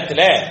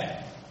நேரத்தில்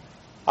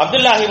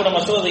அப்துல்லாஹ் இப்னு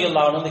மஸ்ஊத்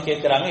রাদিয়াল্লাহு அன்ஹு வந்து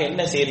கேட்கிறாங்க,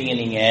 என்ன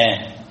செய்றீங்க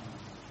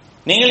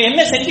நீங்கள்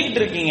என்ன செஞ்சுக்கிட்டு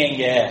இருக்கீங்க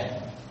இங்க?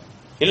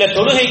 இல்ல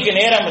தொழுகைக்கு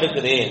நேரம்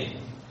இருக்குது,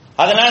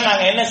 அதனால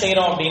நாங்க என்ன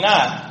செய்யறோம் அப்படின்னா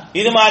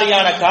இது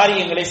மாதிரியான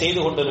காரியங்களை செய்து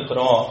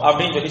கொண்டிருக்கிறோம்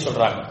அப்படின்னு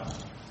சொல்றாங்க.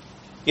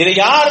 இதை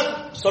யார்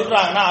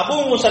சொல்றாங்கன்னா அபூ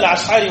மூஸா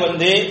அல்-அஷ்அரி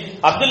வந்து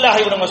அப்துல்லாஹ்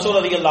இப்னு மஸ்ஊத்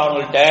রাদিয়াল্লাহு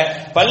அன்ஹுட்ட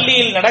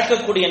பள்ளியில்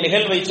நடக்கக்கூடிய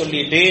நிகழ்வை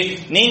சொல்லிட்டு,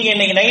 நீங்க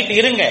இன்னைக்கு நைட்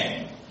இருங்க,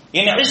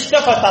 இன்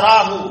இஷ்தஃப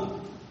தராஹு,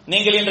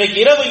 நீங்கள் இன்றைக்கு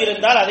இரவு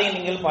இருந்தால் அதை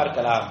நீங்கள்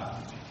பார்க்கலாம்.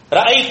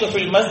 ரஅய்து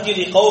ஃபில்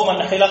மஸ்ஜிதி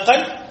கௌமன்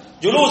ஹிலகன்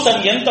ஜுலூசன்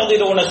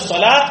யன்தஸிரூன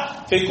ஸ்-ஸலாத்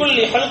ஃபி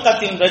குல்லி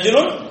ஹல்கத்தின்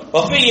ரஜுலுன்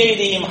வ ஃபீ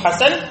யைதிஹிம்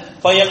ஹஸன்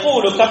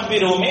ஃபயகூலு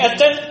கப்பிரு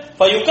மிஅத்தன்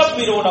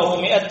ஃபயுகப்பிரூனஹு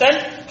மிஅத்தன்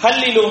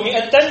ஹல்லிலு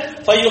மிஅத்தன்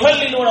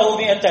ஃபயுஹல்லிலூனஹு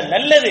மிஅத்தன்.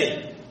 நல்லது,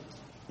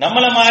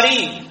 நம்மள மாதிரி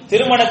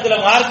திருமணத்துல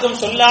மார்க்கம்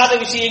சொல்லாத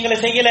விஷயங்களை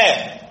செய்யல,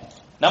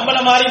 நம்மள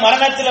மாதிரி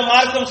மரணத்துல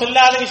மார்க்கம்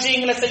சொல்லாத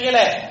விஷயங்களை செய்யல,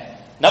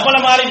 நம்மள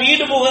மாதிரி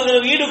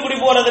வீடு குடி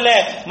போறதுல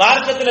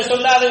மார்க்கத்துல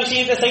சொல்லாத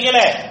விஷயத்தை செய்யல,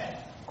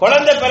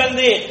 குழந்தை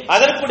பிறந்து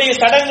அதற்குடைய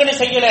சடங்குன்னு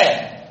செய்யல.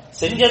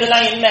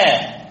 செஞ்சதெல்லாம் என்ன?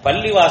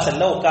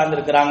 பள்ளிவாசல்ல உட்கார்ந்து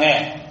இருக்கிறாங்க,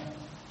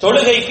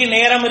 தொழுகைக்கு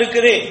நேரம்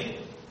இருக்குது.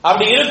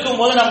 அப்படி இருக்கும்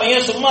போது நம்ம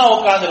ஏன் சும்மா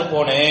உட்கார்ந்து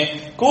இருப்போன்னு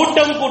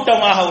கூட்டம்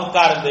கூட்டமாக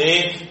உட்கார்ந்து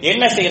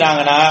என்ன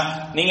செய்யறாங்கன்னா,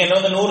 நீங்க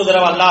 100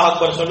 தடவை அல்லாஹ்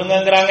அக்பர்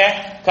சொல்லுங்கிறாங்க,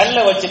 கல்ல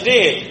வச்சுட்டு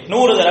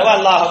 100 தடவை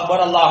அல்லாஹ்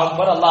அக்பர் அல்லாஹ்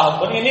அக்பர் அல்லாஹ்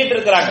அக்பர் எண்ணிட்டு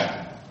இருக்கிறாங்க.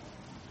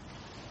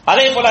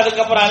 அதே போல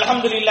அதுக்கப்புறம்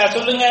அல்ஹம்துலில்லாஹ்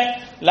சொல்லுங்க,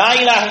 லா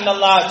இலாஹ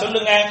இல்லல்லாஹ்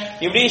சொல்லுங்க.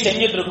 இப்படி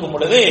செஞ்சிட்டு இருக்கும்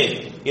பொழுது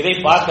இதை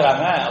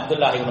பார்க்கறாங்க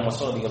அப்துல்லாஹ் இப்னு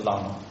மஸ்ஊத் ரலியல்லாஹு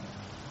அன்ஹு.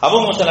 அபூ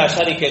மூஸா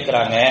அல்-அஷ்அரி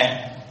கேட்கறாங்க,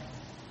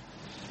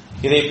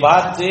 இதை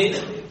பார்த்து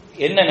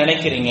என்ன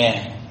நினைக்கிறீங்க,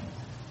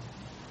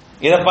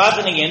 இதை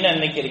பார்த்து நீங்க என்ன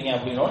நினைக்கிறீங்க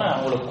அப்படின்னா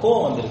அவங்களுக்கு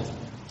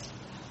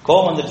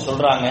கோவம் வந்துட்டு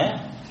சொல்றாங்க,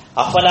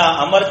 அஃபலா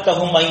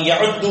அமர்தஹும் அன்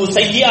யஉது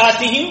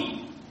சய்யிஆத்திஹிம்.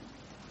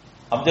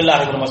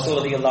 அப்துல்லாஹ் இப்னு மஸ்ஊத்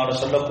ரலியல்லாஹு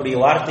அன்ஹு சொல்லக்கூடிய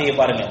வார்த்தையை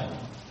பாருங்க.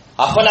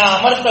 அஃபலா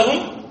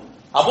அமர்தஹும்,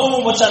 அபூ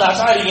மூஸா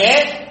அல்-அஷ்அரியே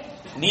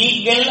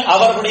நீங்கள்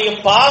அவர்களுடைய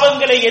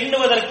பாவங்களை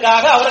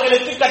எண்ணுவதற்காக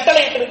அவர்களுக்கு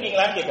கட்டளையிட்டு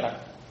இருக்கீங்களான்னு கேட்கிறாங்க.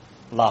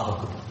 அல்லாஹ்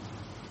அக்பர்.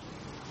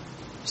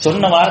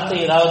 சொன்ன வார்த்தை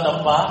ஏதாவது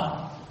தப்பா?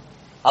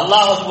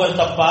 அல்லாஹ் அக்பர்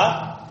தப்பா?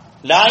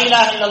 லா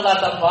இலாஹ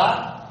இல்லல்லாஹ் தப்பா?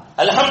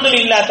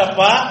 அல்ஹம்துலில்லாஹ்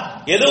தப்பா?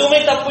 எதுவுமே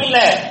தப்பு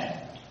இல்லை.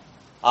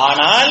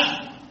 ஆனால்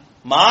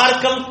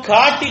மார்க்கம்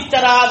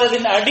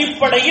காட்டித்தராததின்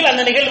அடிப்படையில்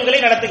அந்த நிகழ்வுகளை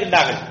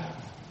நடத்துகின்றார்கள்.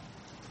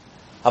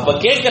 அப்ப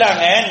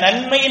கேட்கிறாங்க,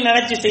 நன்மையை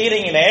நினைச்சு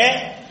செய்யறீங்களே,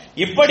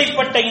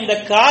 இப்படிப்பட்ட இந்த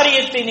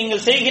காரியத்தை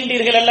நீங்கள்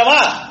செய்கின்றீர்கள்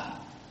அல்லவா,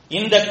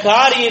 இந்த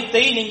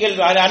காரியத்தை நீங்கள்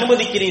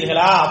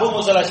அனுமதிக்கிறீர்களா? அபூ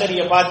மூஸா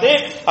அல்-அஷ்அரியை பார்த்து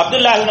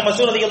அப்துல்லாஹ் இப்னு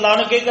மஸ்ஊத் ரலியல்லாஹு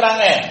அன்ஹு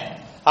கேட்கிறாங்க,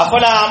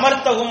 அஃபலா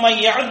அமர்தஹும் அன்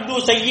யஉது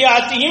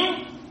சய்யிஆத்திஹிம்,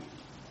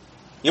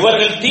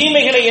 இவர்கள்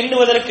தீமைகளை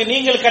எண்ணுவதற்கு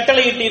நீங்கள்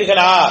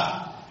கட்டளையிட்டீர்களா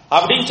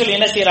அப்படின்னு சொல்லி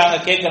என்ன செய்யறாங்க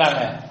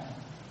கேட்கிறாங்க.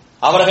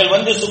 அவர்கள்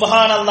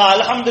சுப்ஹானல்லாஹ்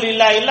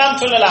அல்ஹம்துலில்லாஹ் எல்லாம்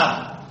சொல்லலாம்,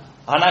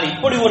 ஆனால்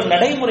இப்படி ஒரு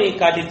நடைமுறையை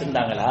காட்டி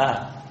தந்தாங்களா?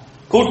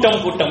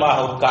 கூட்டம்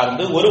கூட்டமாக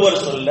உட்கார்ந்து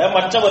ஒருவர் சொல்ல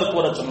மற்றவர்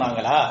கூற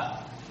சொன்னாங்களா?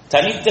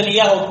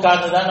 தனித்தனியாக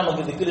உட்கார்ந்துதான்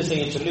நமக்கு திக்ரு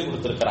செய்ய சொல்லி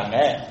கொடுத்திருக்கிறாங்க.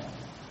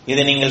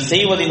 இதை நீங்கள்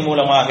செய்வதன்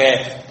மூலமாக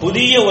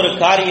புதிய ஒரு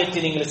காரியத்தை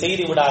நீங்கள்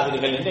செய்து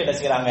விடாதீர்கள் என்று என்ன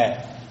செய்யறாங்க,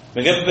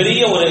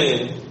 மிகப்பெரிய ஒரு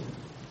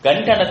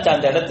கண்டனத்தை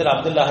அந்த இடத்துல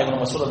அப்துல்லாஹ்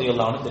இப்னு மஸ்ஊத்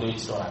ரலியல்லாஹு அன்ஹு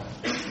தெரிவிச்சிட்டு வராங்க.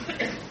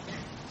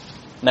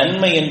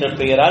 நன்மை என்ற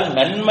பெயரால்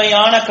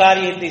நன்மையான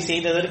காரியத்தை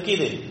செய்ததற்கு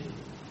இது.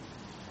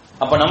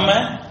 அப்ப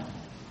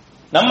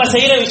நம்ம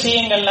செய்யற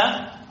விஷயங்கள்லாம்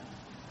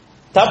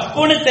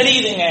தப்புன்னு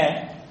தெரியுதுங்க,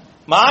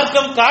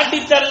 மார்க்கம்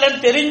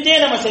காட்டித்தரலன்னு தெரிஞ்சே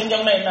நம்ம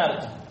செஞ்சோம்னா என்ன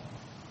அர்த்தம்?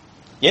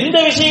 எந்த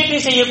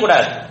விஷயத்தையும்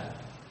செய்யக்கூடாது.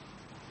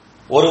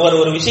 ஒருவர்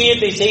ஒரு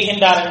விஷயத்தை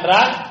செய்கின்றார்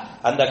என்றால்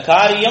அந்த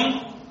காரியம்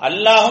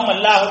அல்லாஹும்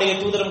அல்லாஹுடைய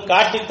தூதரும்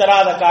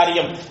காட்டித்தராத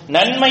காரியம்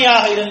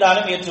நன்மையாக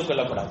இருந்தாலும்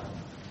ஏற்றுக்கொள்ளப்படாது.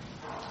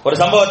 ஒரு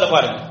சம்பவத்தை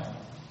பாருங்க.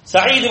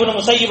 சயீத் இப்னு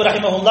முஸையிப்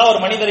ரஹிமஹுல்லாஹ் ஒரு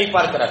மனிதரை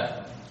பார்க்கிறார்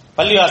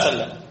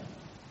பள்ளிவாசல்ல.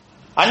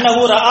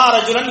 அன்னஹு ரஆ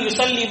ரஜுலன்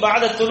யுஸல்லி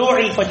பஅத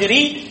துலூஇல்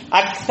ஃபஜ்ரி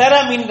அக்ஸர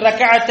மின்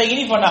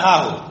ரக்அத்தைனி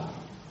ஃபனஹாஹு.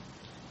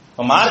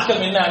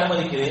 மார்க்கம் என்ன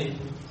அனுமதிக்குது?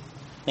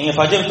 நீங்க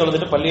ஃபஜ்ர்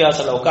தொழுதுட்டு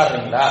பள்ளிவாசல்ல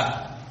உட்கார்றீங்களா?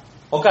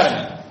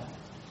 உட்காருங்க.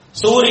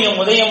 சூரியன்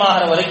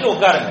உதயமாகிற வரைக்கும்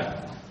உட்காருங்க.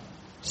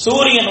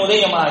 சூரியன்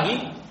உதயமாகி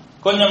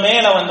கொஞ்சம்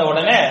மேல வந்த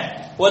உடனே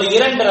ஒரு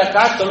 2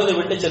 ரக்காத் தொழுது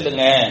விட்டு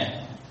செல்லுங்க.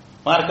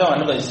 மார்க்கம்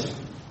அனுமதிச்சிருக்கு.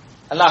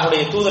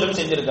 அல்லாஹ்வுடைய தூதரும்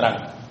செஞ்சிருக்கிறாங்க.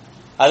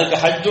 அதுக்கு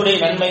ஹஜ்ஜுடைய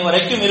நன்மை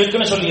வரைக்கும்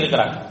இருக்குன்னு சொல்லி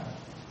இருக்கிறாங்க.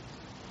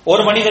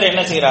 ஒரு மனிதர்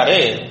என்ன செய்யறாரு,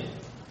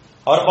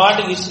 அவர்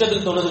பாட்டுக்கு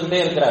இஷ்டத்துக்கு தொழுதுகிட்டே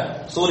இருக்கிறார்.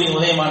 சூரியன்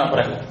உதயமான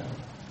பிறகு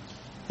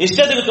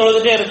இஷ்டத்துக்கு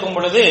தொழுதுட்டே இருக்கும்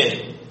பொழுது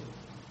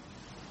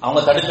அவங்க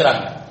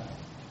தடுக்கிறாங்க.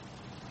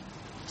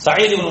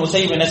 சயீத் இப்னு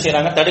முஸையிப் என்ன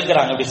செய்யறாங்க,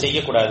 தடுக்கிறாங்க, இப்படி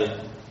செய்யக்கூடாது.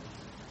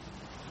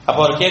 அப்ப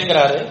அவர்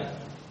கேட்கிறாரு,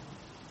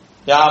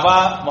 யா அபா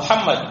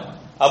முஹம்மத்,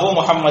 அபு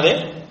முஹம்மது,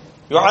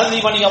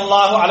 யுஅஸிபனி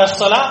அல்லாஹு அலஸ்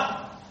ஸலா,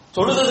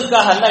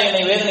 தொழுதுக்காக அல்லாஹ்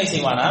என்னை வேதனை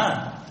செய்வானா?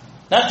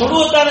 நான்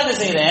தொழுவத்தானே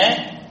செய்றேன்,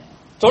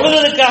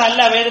 தொழுதுக்காக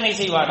அல்லாஹ் வேதனை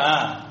செய்வானா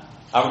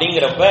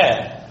அப்படிங்கிறப்ப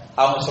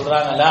அவங்க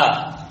சொல்றாங்கல்ல,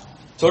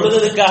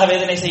 தொழுதுக்காக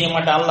வேதனை செய்ய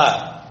மாட்டான் அல்லாஹ்,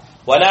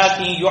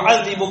 வலாகின்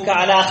யுஅஸிபுக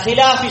அலா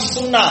கிலாஃபி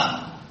சுன்னா,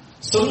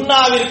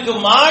 சுன்னாவிற்கு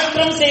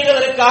மாற்றம்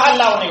செய்வதற்காக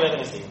அல்லாஹ் உன்னை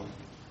வேதனை செய்வான்.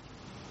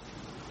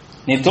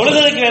 நீ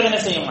தொழுதுக்கு வேதனை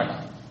செய்ய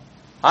மாட்டான்,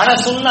 ஆனா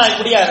சுன்னா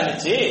இப்படியா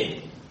இருந்துச்சு,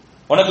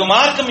 உனக்கு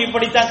மார்க்கம்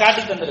இப்படித்தான்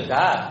காட்டி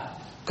தந்திருக்கா,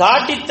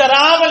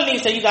 காட்டித்தராமல் நீ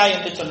செய்தாய்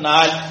என்று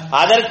சொன்னால்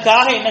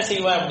அதற்காக என்ன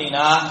செய்வாய்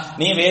அப்படின்னா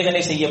நீ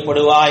வேதனை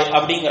செய்யப்படுவாய்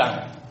அப்படிங்கிறாங்க.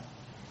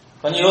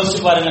 கொஞ்சம்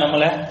யோசிச்சு பாருங்க,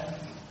 நம்மள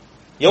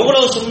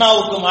எவ்வளவு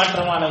சுன்னாவுக்கு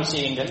மாற்றமான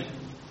விஷயங்கள்,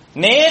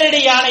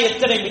 நேரடியான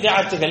எத்தனை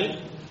பிதஅத்துகள்,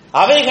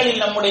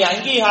 அவைகளில் நம்முடைய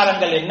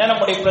அங்கீகாரங்கள் என்ன,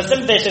 நம்முடைய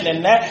பிரசன்டேஷன்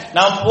என்ன,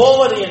 நாம்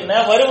போவது என்ன,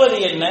 வருவது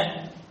என்ன.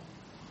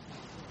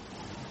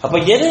 அப்ப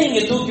எதை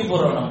இங்க தூக்கி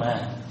போடுறோம், நம்ம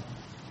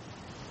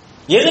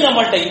எது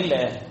நம்மள்ட்ட இல்ல?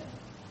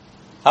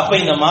 அப்ப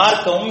இந்த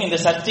மார்க்கமும் இந்த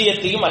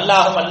சத்தியத்தையும்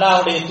அல்லாஹும்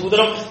அல்லாஹுடைய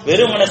தூதரும்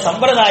வெறுமன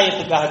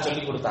சம்பிரதாயத்துக்காக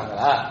சொல்லி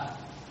கொடுத்தாங்களா?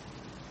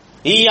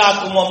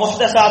 ஈயாக்கும்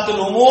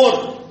முஹ்தஸாத்துல் உமூர்,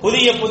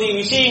 புதிய புதிய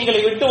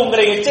விஷயங்களை விட்டு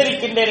உங்களை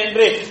எச்சரிக்கின்றேன்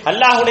என்று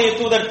அல்லாஹுடைய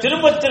தூதர்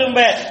திரும்ப திரும்ப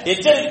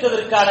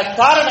எச்சரித்ததற்கான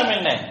காரணம்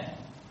என்ன?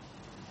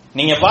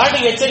 நீங்க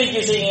பாட்டுக்கு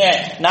எச்சரிக்கை செய்யுங்க,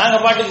 நாங்க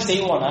பாட்டுக்கு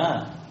செய்வோனா?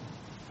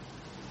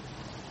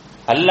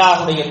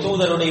 அல்லாஹுடைய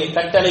தூதருடைய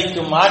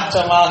கட்டளைக்கு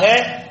மாற்றமாக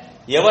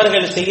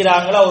எவர்கள்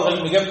செய்கிறாங்களோ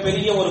அவர்கள்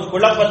மிகப்பெரிய ஒரு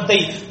குழப்பத்தை,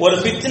 ஒரு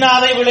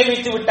ஃபித்னாவை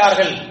விளைவித்து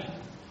விட்டார்கள்.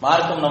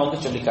 மார்க்கம் நமக்கு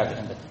சொல்லி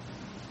காட்டுகின்றது.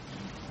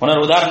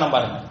 ஒரு உதாரணம்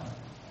பாருங்க.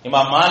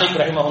 இமாம் மாலிக்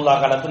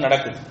ரஹிமஹுல்லாஹ் காலத்து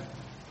நடக்குது.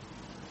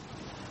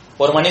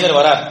 ஒரு மனிதர்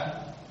வரார்,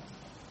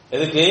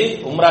 எதுக்கு?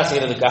 உம்ரா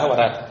செய்யறதுக்காக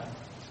வரார்.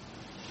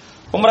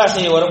 உம்ரா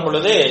செய்ய வரும்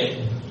பொழுது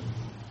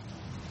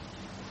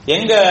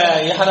எங்க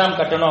இஹ்ராம்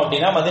கட்டணும்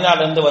அப்படின்னா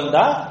மதீனால இருந்து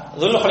வந்தா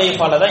துல்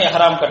ஹுலைஃபால தான்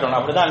இஹ்ராம் கட்டணும்.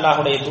 அப்படிதான்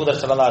அல்லாஹ்வுடைய தூதர்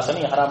ஸல்லல்லாஹு அலைஹி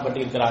வஸல்லம் இஹ்ராம்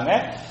கட்டி இருக்காங்க.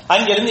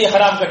 அங்க இருந்து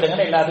இஹ்ராம்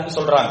கட்டுங்கன்னு எல்லாத்துக்கும்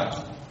சொல்றாங்க.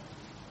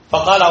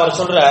 ஃபகால் அவர்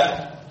சொல்றார்,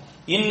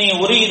 இன்னி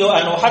உரீது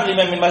அன்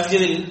உஹர்ரிம மின்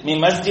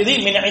மஸ்ஜிதி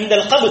மின்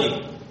இன்தல் கப்ரி.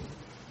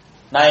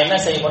 நான் என்ன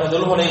செய்ய போறேன்,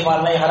 துல்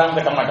ஹுலைஃபால இஹ்ராம்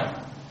கட்ட மாட்டேன்.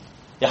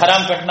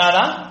 இஹ்ராம்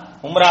கட்டினாதான்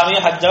உம்ராவை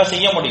ஹஜ்ஜா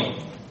செய்ய முடியும்.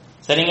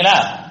 சரிங்களா?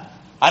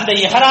 அந்த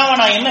இஹ்ராமை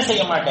நான் என்ன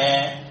செய்ய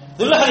மாட்டேன்,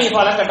 துல்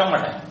ஹுலைஃபால கட்ட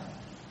மாட்டேன்.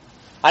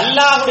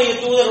 அல்லாஹ்வுடைய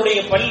தூதருடைய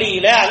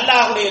பள்ளியில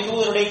அல்லாஹ்வுடைய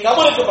தூதருடைய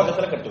கபருக்கு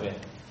பக்கத்துல கட்டுவேன்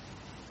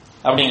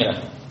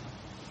அப்படிங்கிறார்.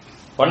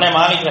 உடனே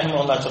மாலிக்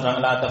ரஹிமஹுல்லாஹ்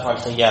சொல்றாங்க, லா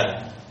தஃபால் செய்யாது,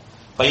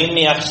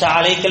 ஃபஇன்னி அக்ஷா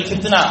அலைக்கல்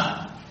ஃபித்னா,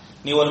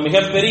 நீ ஒரு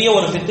மிகப்பெரிய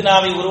ஒரு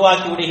ஃபித்னாவை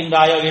உருவாக்கி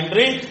விடுகின்றாயோ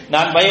என்று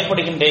நான்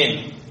பயப்படுகின்றேன்.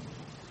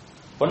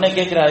 உடனே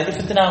கேட்கிறார், இது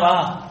ஃபித்னாவா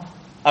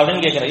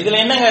அப்படின்னு கேட்கிறார். இதுல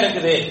என்னங்க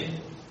இருக்குது,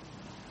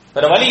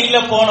 வேற வழி இல்ல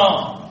போனோம்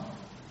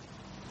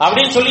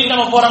அப்படின்னு சொல்லிட்டு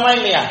நம்ம போறோமா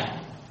இல்லையா,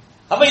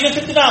 அப்ப இது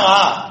ஃபித்னாவா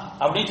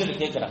அப்படின்னு சொல்லி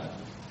கேட்கிறாங்க.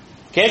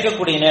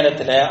 கேட்கக்கூடிய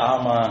நேரத்தில்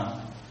ஆமா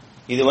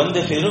இது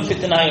பெரும்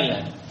ஃபித்னா இல்ல,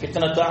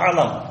 ஃபித்னத்து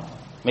ஆலம்,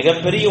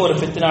 மிகப்பெரிய ஒரு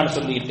ஃபித்னான்னு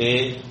சொல்லிட்டு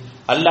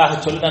அல்லாஹ்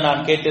சொல்ல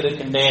நான்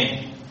கேட்டிருக்கின்றேன்.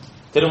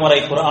 திருமறை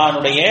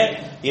குர்ஆனுடைய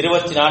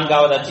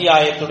 24வது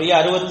அத்தியாயத்துடைய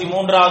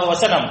 63வது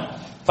வசனம்,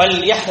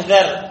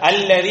 ஃபல்யஹ்தர்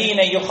அல்லதீன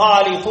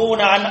யுகாலிஃபூன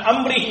அன்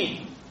அம்ரிஹி,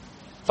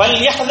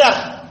 ஃபல்யஹ்தர்,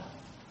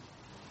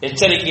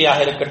 எச்சரிக்கையாக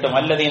இருக்கட்டும்,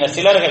 அல்லதீன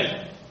சிலர்கள்,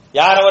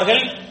 யார்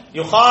அவர்கள்,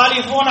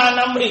 யுகாலிஃபூன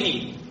அன் அம்ரிஹி,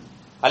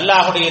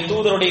 அல்லாஹ்வுடைய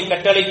தூதருடைய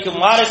கட்டளைக்கு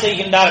மாறு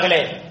செய்கின்றார்களே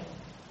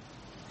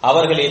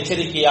அவர்கள்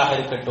எச்சரிக்கையாக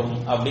இருக்கட்டும்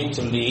அப்படின்னு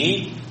சொல்லி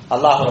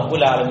அல்லாஹ்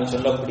ரப்பல் ஆலமீன்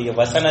சொல்லக்கூடிய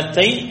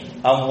வசனத்தை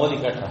அவன் ஓதி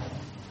காட்டுறான்.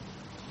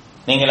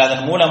 நீங்கள்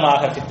அதன்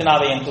மூலமாக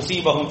ஃபித்னாவை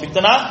துஸீபஹும்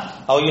ஃபித்னா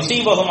அவ்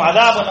யுஸீபஹும்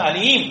அஸாபுன்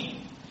அலீம்,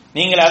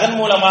 நீங்கள் அதன்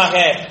மூலமாக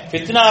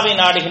ஃபித்னாவை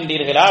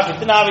நாடுகின்றீர்களா,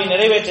 ஃபித்னாவை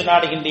நிறைவேற்ற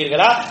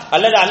நாடுகின்றீர்களா,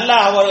 அல்லது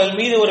அல்லாஹ் அவர்கள்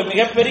மீது ஒரு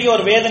மிகப்பெரிய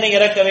ஒரு வேதனை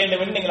இறக்க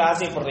வேண்டும் என்று நீங்கள்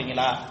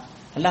ஆசைப்படுறீங்களா,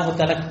 அல்லாஹ்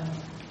தஆலா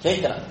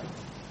கேட்கிறான்.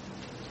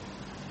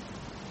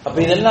 அப்ப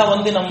இதெல்லாம்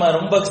நம்ம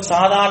ரொம்ப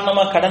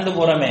சாதாரணமா கடந்து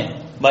போறோமே,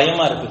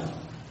 பயமா இருக்கு.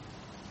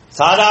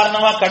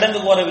 சாதாரணமா கடந்து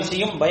போற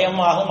விஷயம்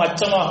பயமாகவும்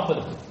அச்சமாகவும்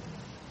இருக்கு.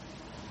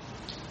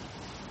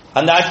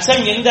 அந்த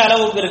அச்சம் எந்த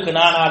அளவுக்கு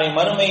இருக்குன்னா, நாளை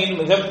மறுமையில்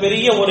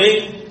மிகப்பெரிய ஒரு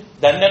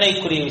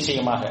தண்டனைக்குரிய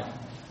விஷயமாக,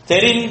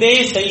 தெரிந்தே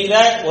செய்த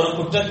ஒரு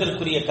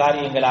குற்றத்திற்குரிய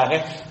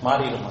காரியங்களாக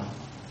மாறிடுமா.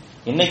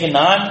 இன்னைக்கு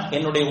நான்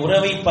என்னுடைய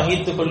உறவை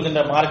பகிர்ந்து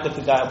கொள்கின்ற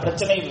மார்க்கத்துக்காக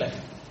பிரச்சனை இல்லை.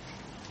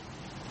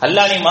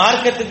 அல்லாஹ் நீ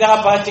மார்க்கத்துக்காக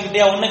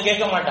பாய்ச்சிக்கிட்டே ஒன்னும்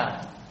கேட்க மாட்டான்.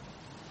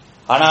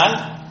 ஆனால்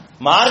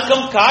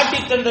மார்க்கம் காட்டி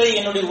தந்ததை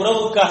என்னுடைய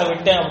உறவுக்காக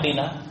விட்டேன்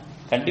அப்படின்னா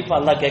கண்டிப்பா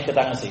அல்லாஹ்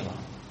கேட்கத்தாங்க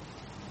செய்வான்,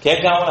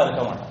 கேட்காமல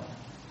இருக்க மாட்டான்.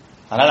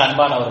 ஆனால்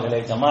அன்பானவர்களே,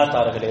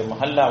 ஜமாத்தார்களே,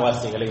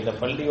 மஹல்லாவாசிகளை, இந்த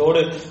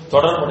பள்ளியோடு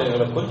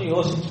தொடர்புடையவர்களை கொஞ்சம்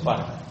யோசிச்சு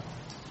பாருங்க.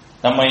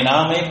 நம்மை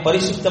நாமே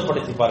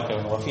பரிசுத்தப்படுத்தி பார்க்க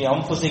வேண்டும். வஃபி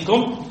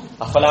அன்ஃபுஸிக்கும்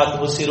அஃபலா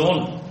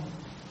துப்சிரூன்,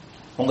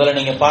 உங்களை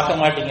நீங்க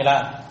பார்க்க மாட்டீங்களா,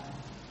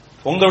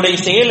 உங்களுடைய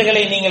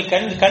செயல்களை நீங்கள்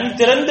கண்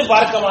திறந்து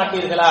பார்க்க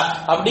மாட்டீர்களா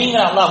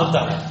அப்படிங்கிற அல்லாஹ்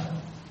தஆலா.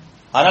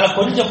 அதனால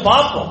கொஞ்சம்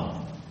பார்ப்போம்,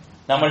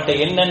 நம்மள்ட்ட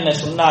என்னென்ன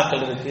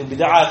சுன்னாக்கள் இருக்கு,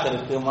 பிதஆத்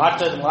இருக்கு,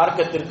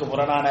 மார்க்கத்திற்கு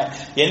முரணான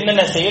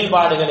என்னென்ன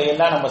செயல்பாடுகளை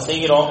எல்லாம் நம்ம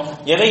செய்கிறோம்,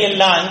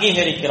 எதையெல்லாம்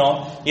அங்கீகரிக்கிறோம்,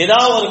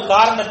 ஏதாவது ஒரு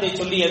காரணத்தை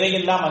சொல்லி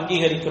எதையெல்லாம்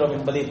அங்கீகரிக்கிறோம்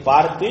என்பதை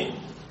பார்த்து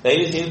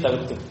தயவு செய்து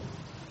தவிர்த்து,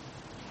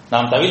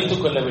 நாம்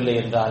தவிர்த்துக் கொள்ளவில்லை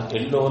என்றால்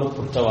எல்லோரும்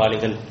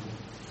குற்றவாளிகள்,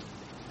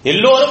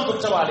 எல்லோரும்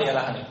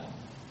குற்றவாளிகளாக.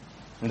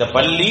 இந்த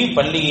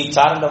பள்ளியை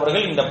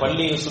சார்ந்தவர்கள், இந்த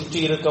பள்ளியை சுற்றி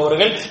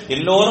இருக்கவர்கள்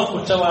எல்லோரும்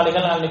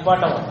குற்றவாளிகள். நான்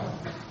நிப்பாட்ட மாட்டோம்.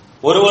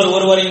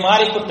 ஒருவரை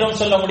மாறி குற்றம்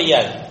சொல்ல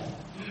முடியாது.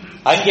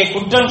 அங்கே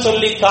குற்றம்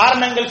சொல்லி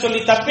காரணங்கள் சொல்லி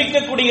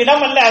தப்பிக்கக்கூடிய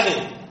இடம் அல்ல அது.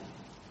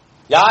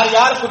 யார்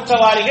யார்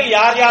குற்றவாளிகள்,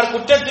 யார் யார்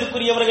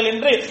குற்றத்திற்குரியவர்கள்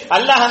என்று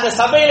அல்லாஹ் அந்த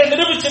சபையில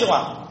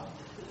நிரூபிச்சிருவான்.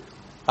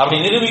 அப்படி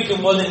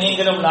நிரூபிக்கும் போது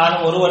நீங்களும்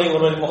நானும்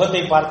ஒருவர்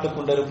முகத்தை பார்த்து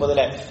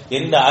கொண்டிருப்பதில்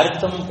எந்த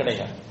அர்த்தமும்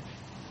கிடையாது.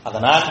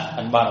 அதனால்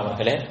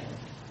அன்பானவர்களே,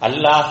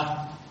 அல்லாஹ்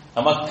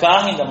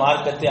நமக்காக இந்த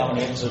மார்க்கத்தை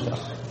அவன்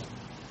ஏற்றிருக்கிறான்.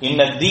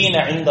 இன்ன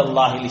தீன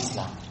இன்தல்லாஹில்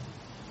இஸ்லாம்,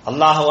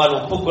 அல்லாஹ்வால்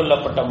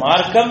ஒப்புக்கொள்ளப்பட்ட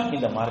மார்க்கம்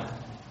இந்த மார்க்கம்.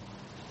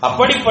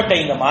 அப்படிப்பட்ட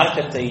இந்த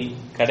மார்க்கத்தை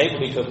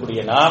கடைபிடிக்கக்கூடிய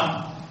நாம்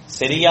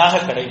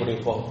சரியாக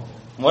கடைபிடிப்போம்,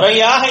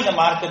 முறையாக இந்த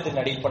மார்க்கத்தின்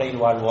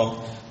அடிப்படையில் வாழ்வோம்.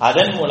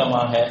 அதன்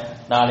மூலமாக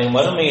நாளை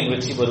மறுமையில்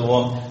வெற்றி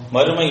பெறுவோம்.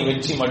 மறுமை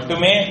வெற்றி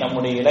மட்டுமே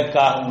நம்முடைய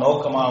இலக்காகவும்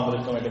நோக்கமாகவும்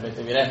இருக்க வேண்டுமே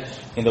தவிர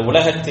இந்த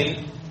உலகத்தில்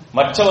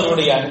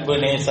மற்றவர்களுடைய அன்பு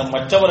நேசம்,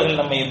 மற்றவர்கள்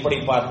நம்மை எப்படி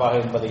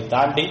பார்ப்பார்கள் என்பதை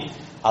தாண்டி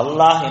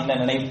அல்லாஹ் என்ன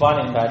நினைப்பான்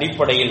என்ற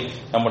அடிப்படையில்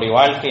நம்முடைய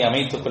வாழ்க்கையை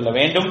அமைத்துக் கொள்ள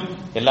வேண்டும்.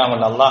 எல்லாம்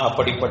அல்லாஹ்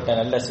அப்படிப்பட்ட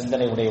நல்ல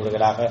சிந்தனை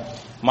உடையவர்களாக,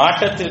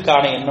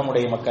 மாற்றத்திற்கான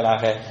எண்ணமுடைய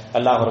மக்களாக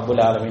அல்லாஹ்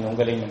ரப்புல் ஆலமீன்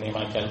உங்களையும்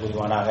என்னையுமாக்கி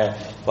அல்புரிவானாக.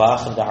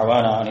 வாஹிரு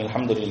தஅவானா அனில்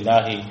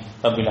ஹம்துலில்லாஹி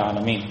ரப்பில்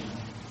ஆலமீன்.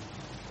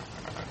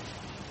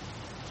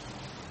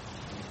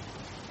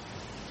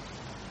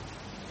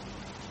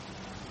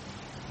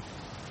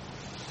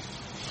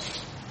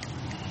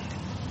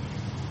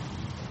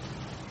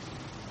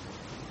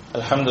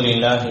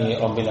 அல்ஹம்துலில்லாஹி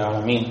ரப்பில்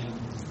ஆலமீன்.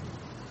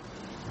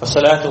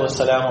 வஸ்ஸலாத்து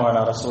வஸ்ஸலாமு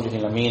அலா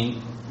ரசூலில் அமீன்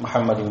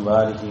முஹம்மதின்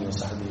வாலிஹி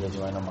வஸஹ்பிஹி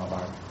அஜ்மஈன். அம்மா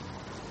பஅத்.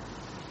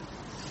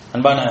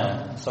 அன்பான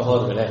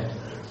சகோதரர்களே,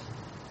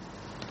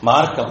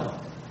 மார்க்கம்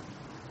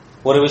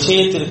ஒரு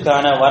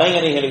விஷயத்திற்கான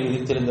வரையறைகளை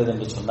விதித்திருந்தது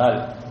என்று சொன்னால்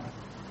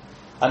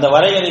அந்த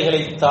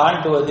வரையறைகளை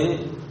தாண்டுவது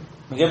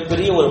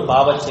மிகப்பெரிய ஒரு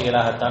பாவச்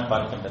செயலாகத்தான்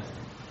பார்க்கின்றது.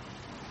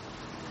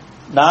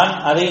 நான்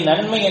அதை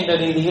நன்மை என்ற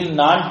ரீதியில்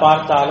நான்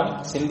பார்த்தாலும்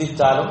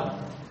சிந்தித்தாலும்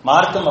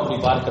மார்க்கம் அப்படி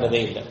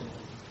பார்க்கிறதே இல்லை.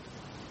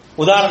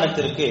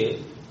 உதாரணத்திற்கு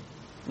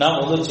நாம்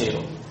ஒது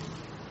செய்கிறோம்.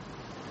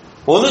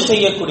 ஒது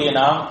செய்யக்கூடிய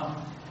நாம்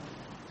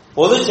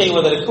ஒது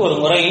செய்வதற்கு ஒரு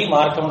முறையை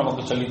மார்க்கம்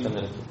நமக்கு சொல்லித்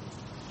தந்திருக்கு.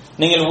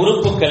 நீங்கள்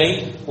உறுப்புகளை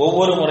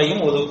ஒவ்வொரு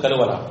முறையும் ஒது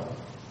கழுவலாம்.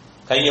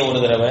 கையை ஒரு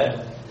தடவை,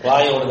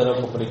 வாயை ஒரு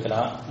தடவை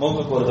பிடிக்கலாம்,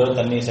 மூக்குக்கு ஒரு தடவை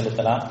தண்ணீர்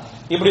செலுத்தலாம்.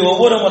 இப்படி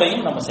ஒவ்வொரு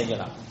முறையும் நம்ம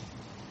செய்யலாம்,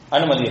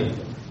 அனுமதி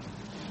இருக்கு.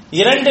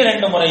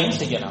 2 முறையும்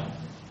செய்யலாம்,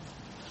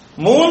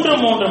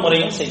 3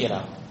 முறையும்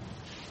செய்யலாம்.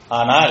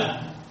 ஆனால்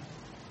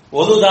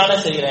ஒதுதானே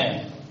செய்கிறேன்,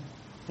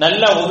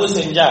 நல்லா ஒது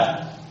செஞ்சா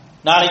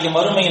நாளைக்கு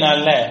மறுமை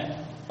நாள்ல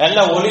நல்ல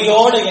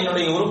ஒளியோடு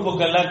என்னுடைய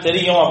உறுப்புகள்லாம்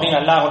தெரியும் அப்படின்னு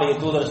அல்லாஹ்வுடைய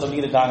தூதர்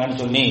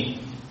சொல்லியிருக்காங்கன்னு சொல்லி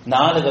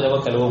 4 தடவை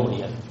கழுவ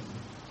முடியாது,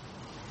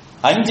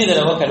 5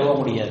 தடவை கழுவ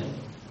முடியாது.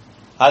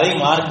 அதை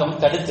மார்க்கம்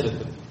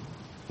தடுத்திருக்கு.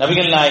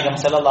 நபிகள் நாயகம்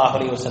ஸல்லல்லாஹு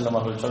அலைஹி வஸல்லம்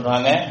அவர்கள்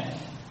சொல்றாங்க,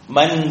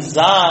 மன்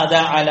ஸாத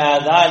அலா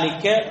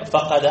ذلك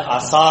فقد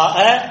اساء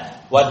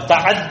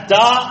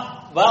وتعدى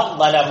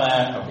وظلم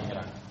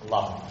அப்படிங்கறாங்க.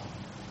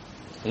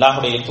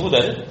 அல்லாஹ்வுடைய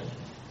தூதர்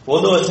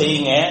ஒதுவ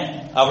செய்யுங்க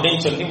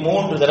அப்படின்னு சொல்லி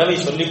 3 தடவை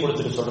சொல்லி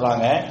கொடுத்துட்டு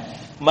சொல்றாங்க,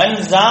 மன்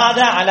ஸாத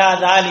அலா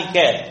ذلك,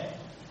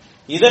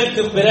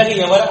 இதற்கு பிறகு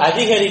எவர்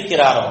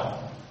அதிகரிக்கிறாரோ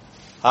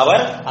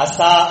அவர்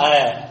அஸாஅ,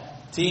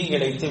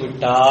 தீங்கிழைத்து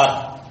விட்டார்,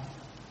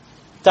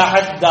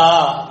 தஅத்தா,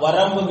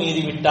 வரம்பு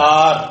மீறி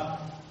விட்டார்,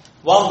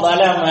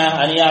 வலம,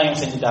 அநியாயம்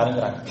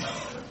செஞ்சுட்டாருங்கிறாங்க.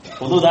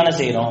 புது தானே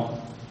செய்யறோம்,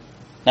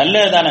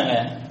 நல்லது தானங்க,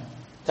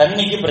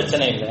 தண்ணிக்கு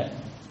பிரச்சனை இல்லை,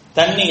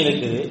 தண்ணி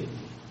இருக்குது,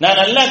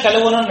 நான் நல்லா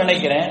கழுவணும்னு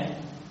நினைக்கிறேன்,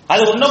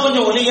 அது இன்னும்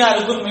கொஞ்சம் ஒளியா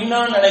இருக்கும்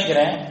மின்னணும்னு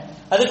நினைக்கிறேன்,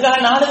 அதுக்காக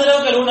 4 தடவை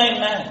கழுவுனா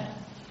என்ன,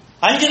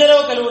 5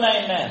 தடவை கழுவுனா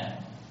என்ன?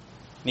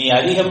 நீ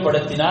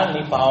அதிகப்படுத்தினால்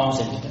நீ பாவம்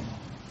செஞ்சுட்ட,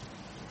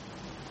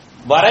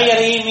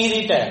 வரையறையை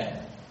மீறிட்ட,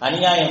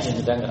 அநியாயம்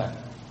செஞ்சுட்டங்கிறாங்க.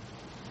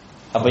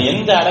 அப்ப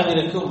எந்த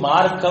அளவிற்கு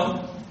மார்க்கம்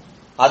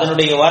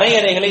அதனுடைய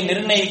வரையறைகளை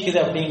நிர்ணயிக்குது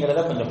அப்படிங்கிறத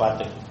கொஞ்சம்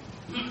பார்த்து.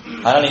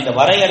 ஆனால் இந்த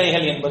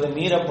வரையறைகள் என்பது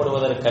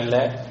மீறப்படுவதற்கல்ல,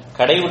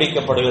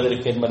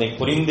 கடைபிடிக்கப்படுவதற்கு என்பதை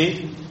புரிந்து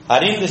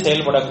அறிந்து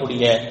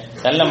செயல்படக்கூடிய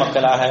நல்ல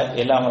மக்களாக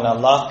எல்லாம்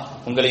அல்லாஹ்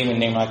உங்களையும்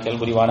என்னையும்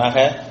ஆக்கியல் புரிவானாக.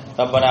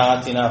 ரப்பனா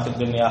ஆத்தினா ஃபித்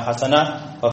துன்யா ஹஸனா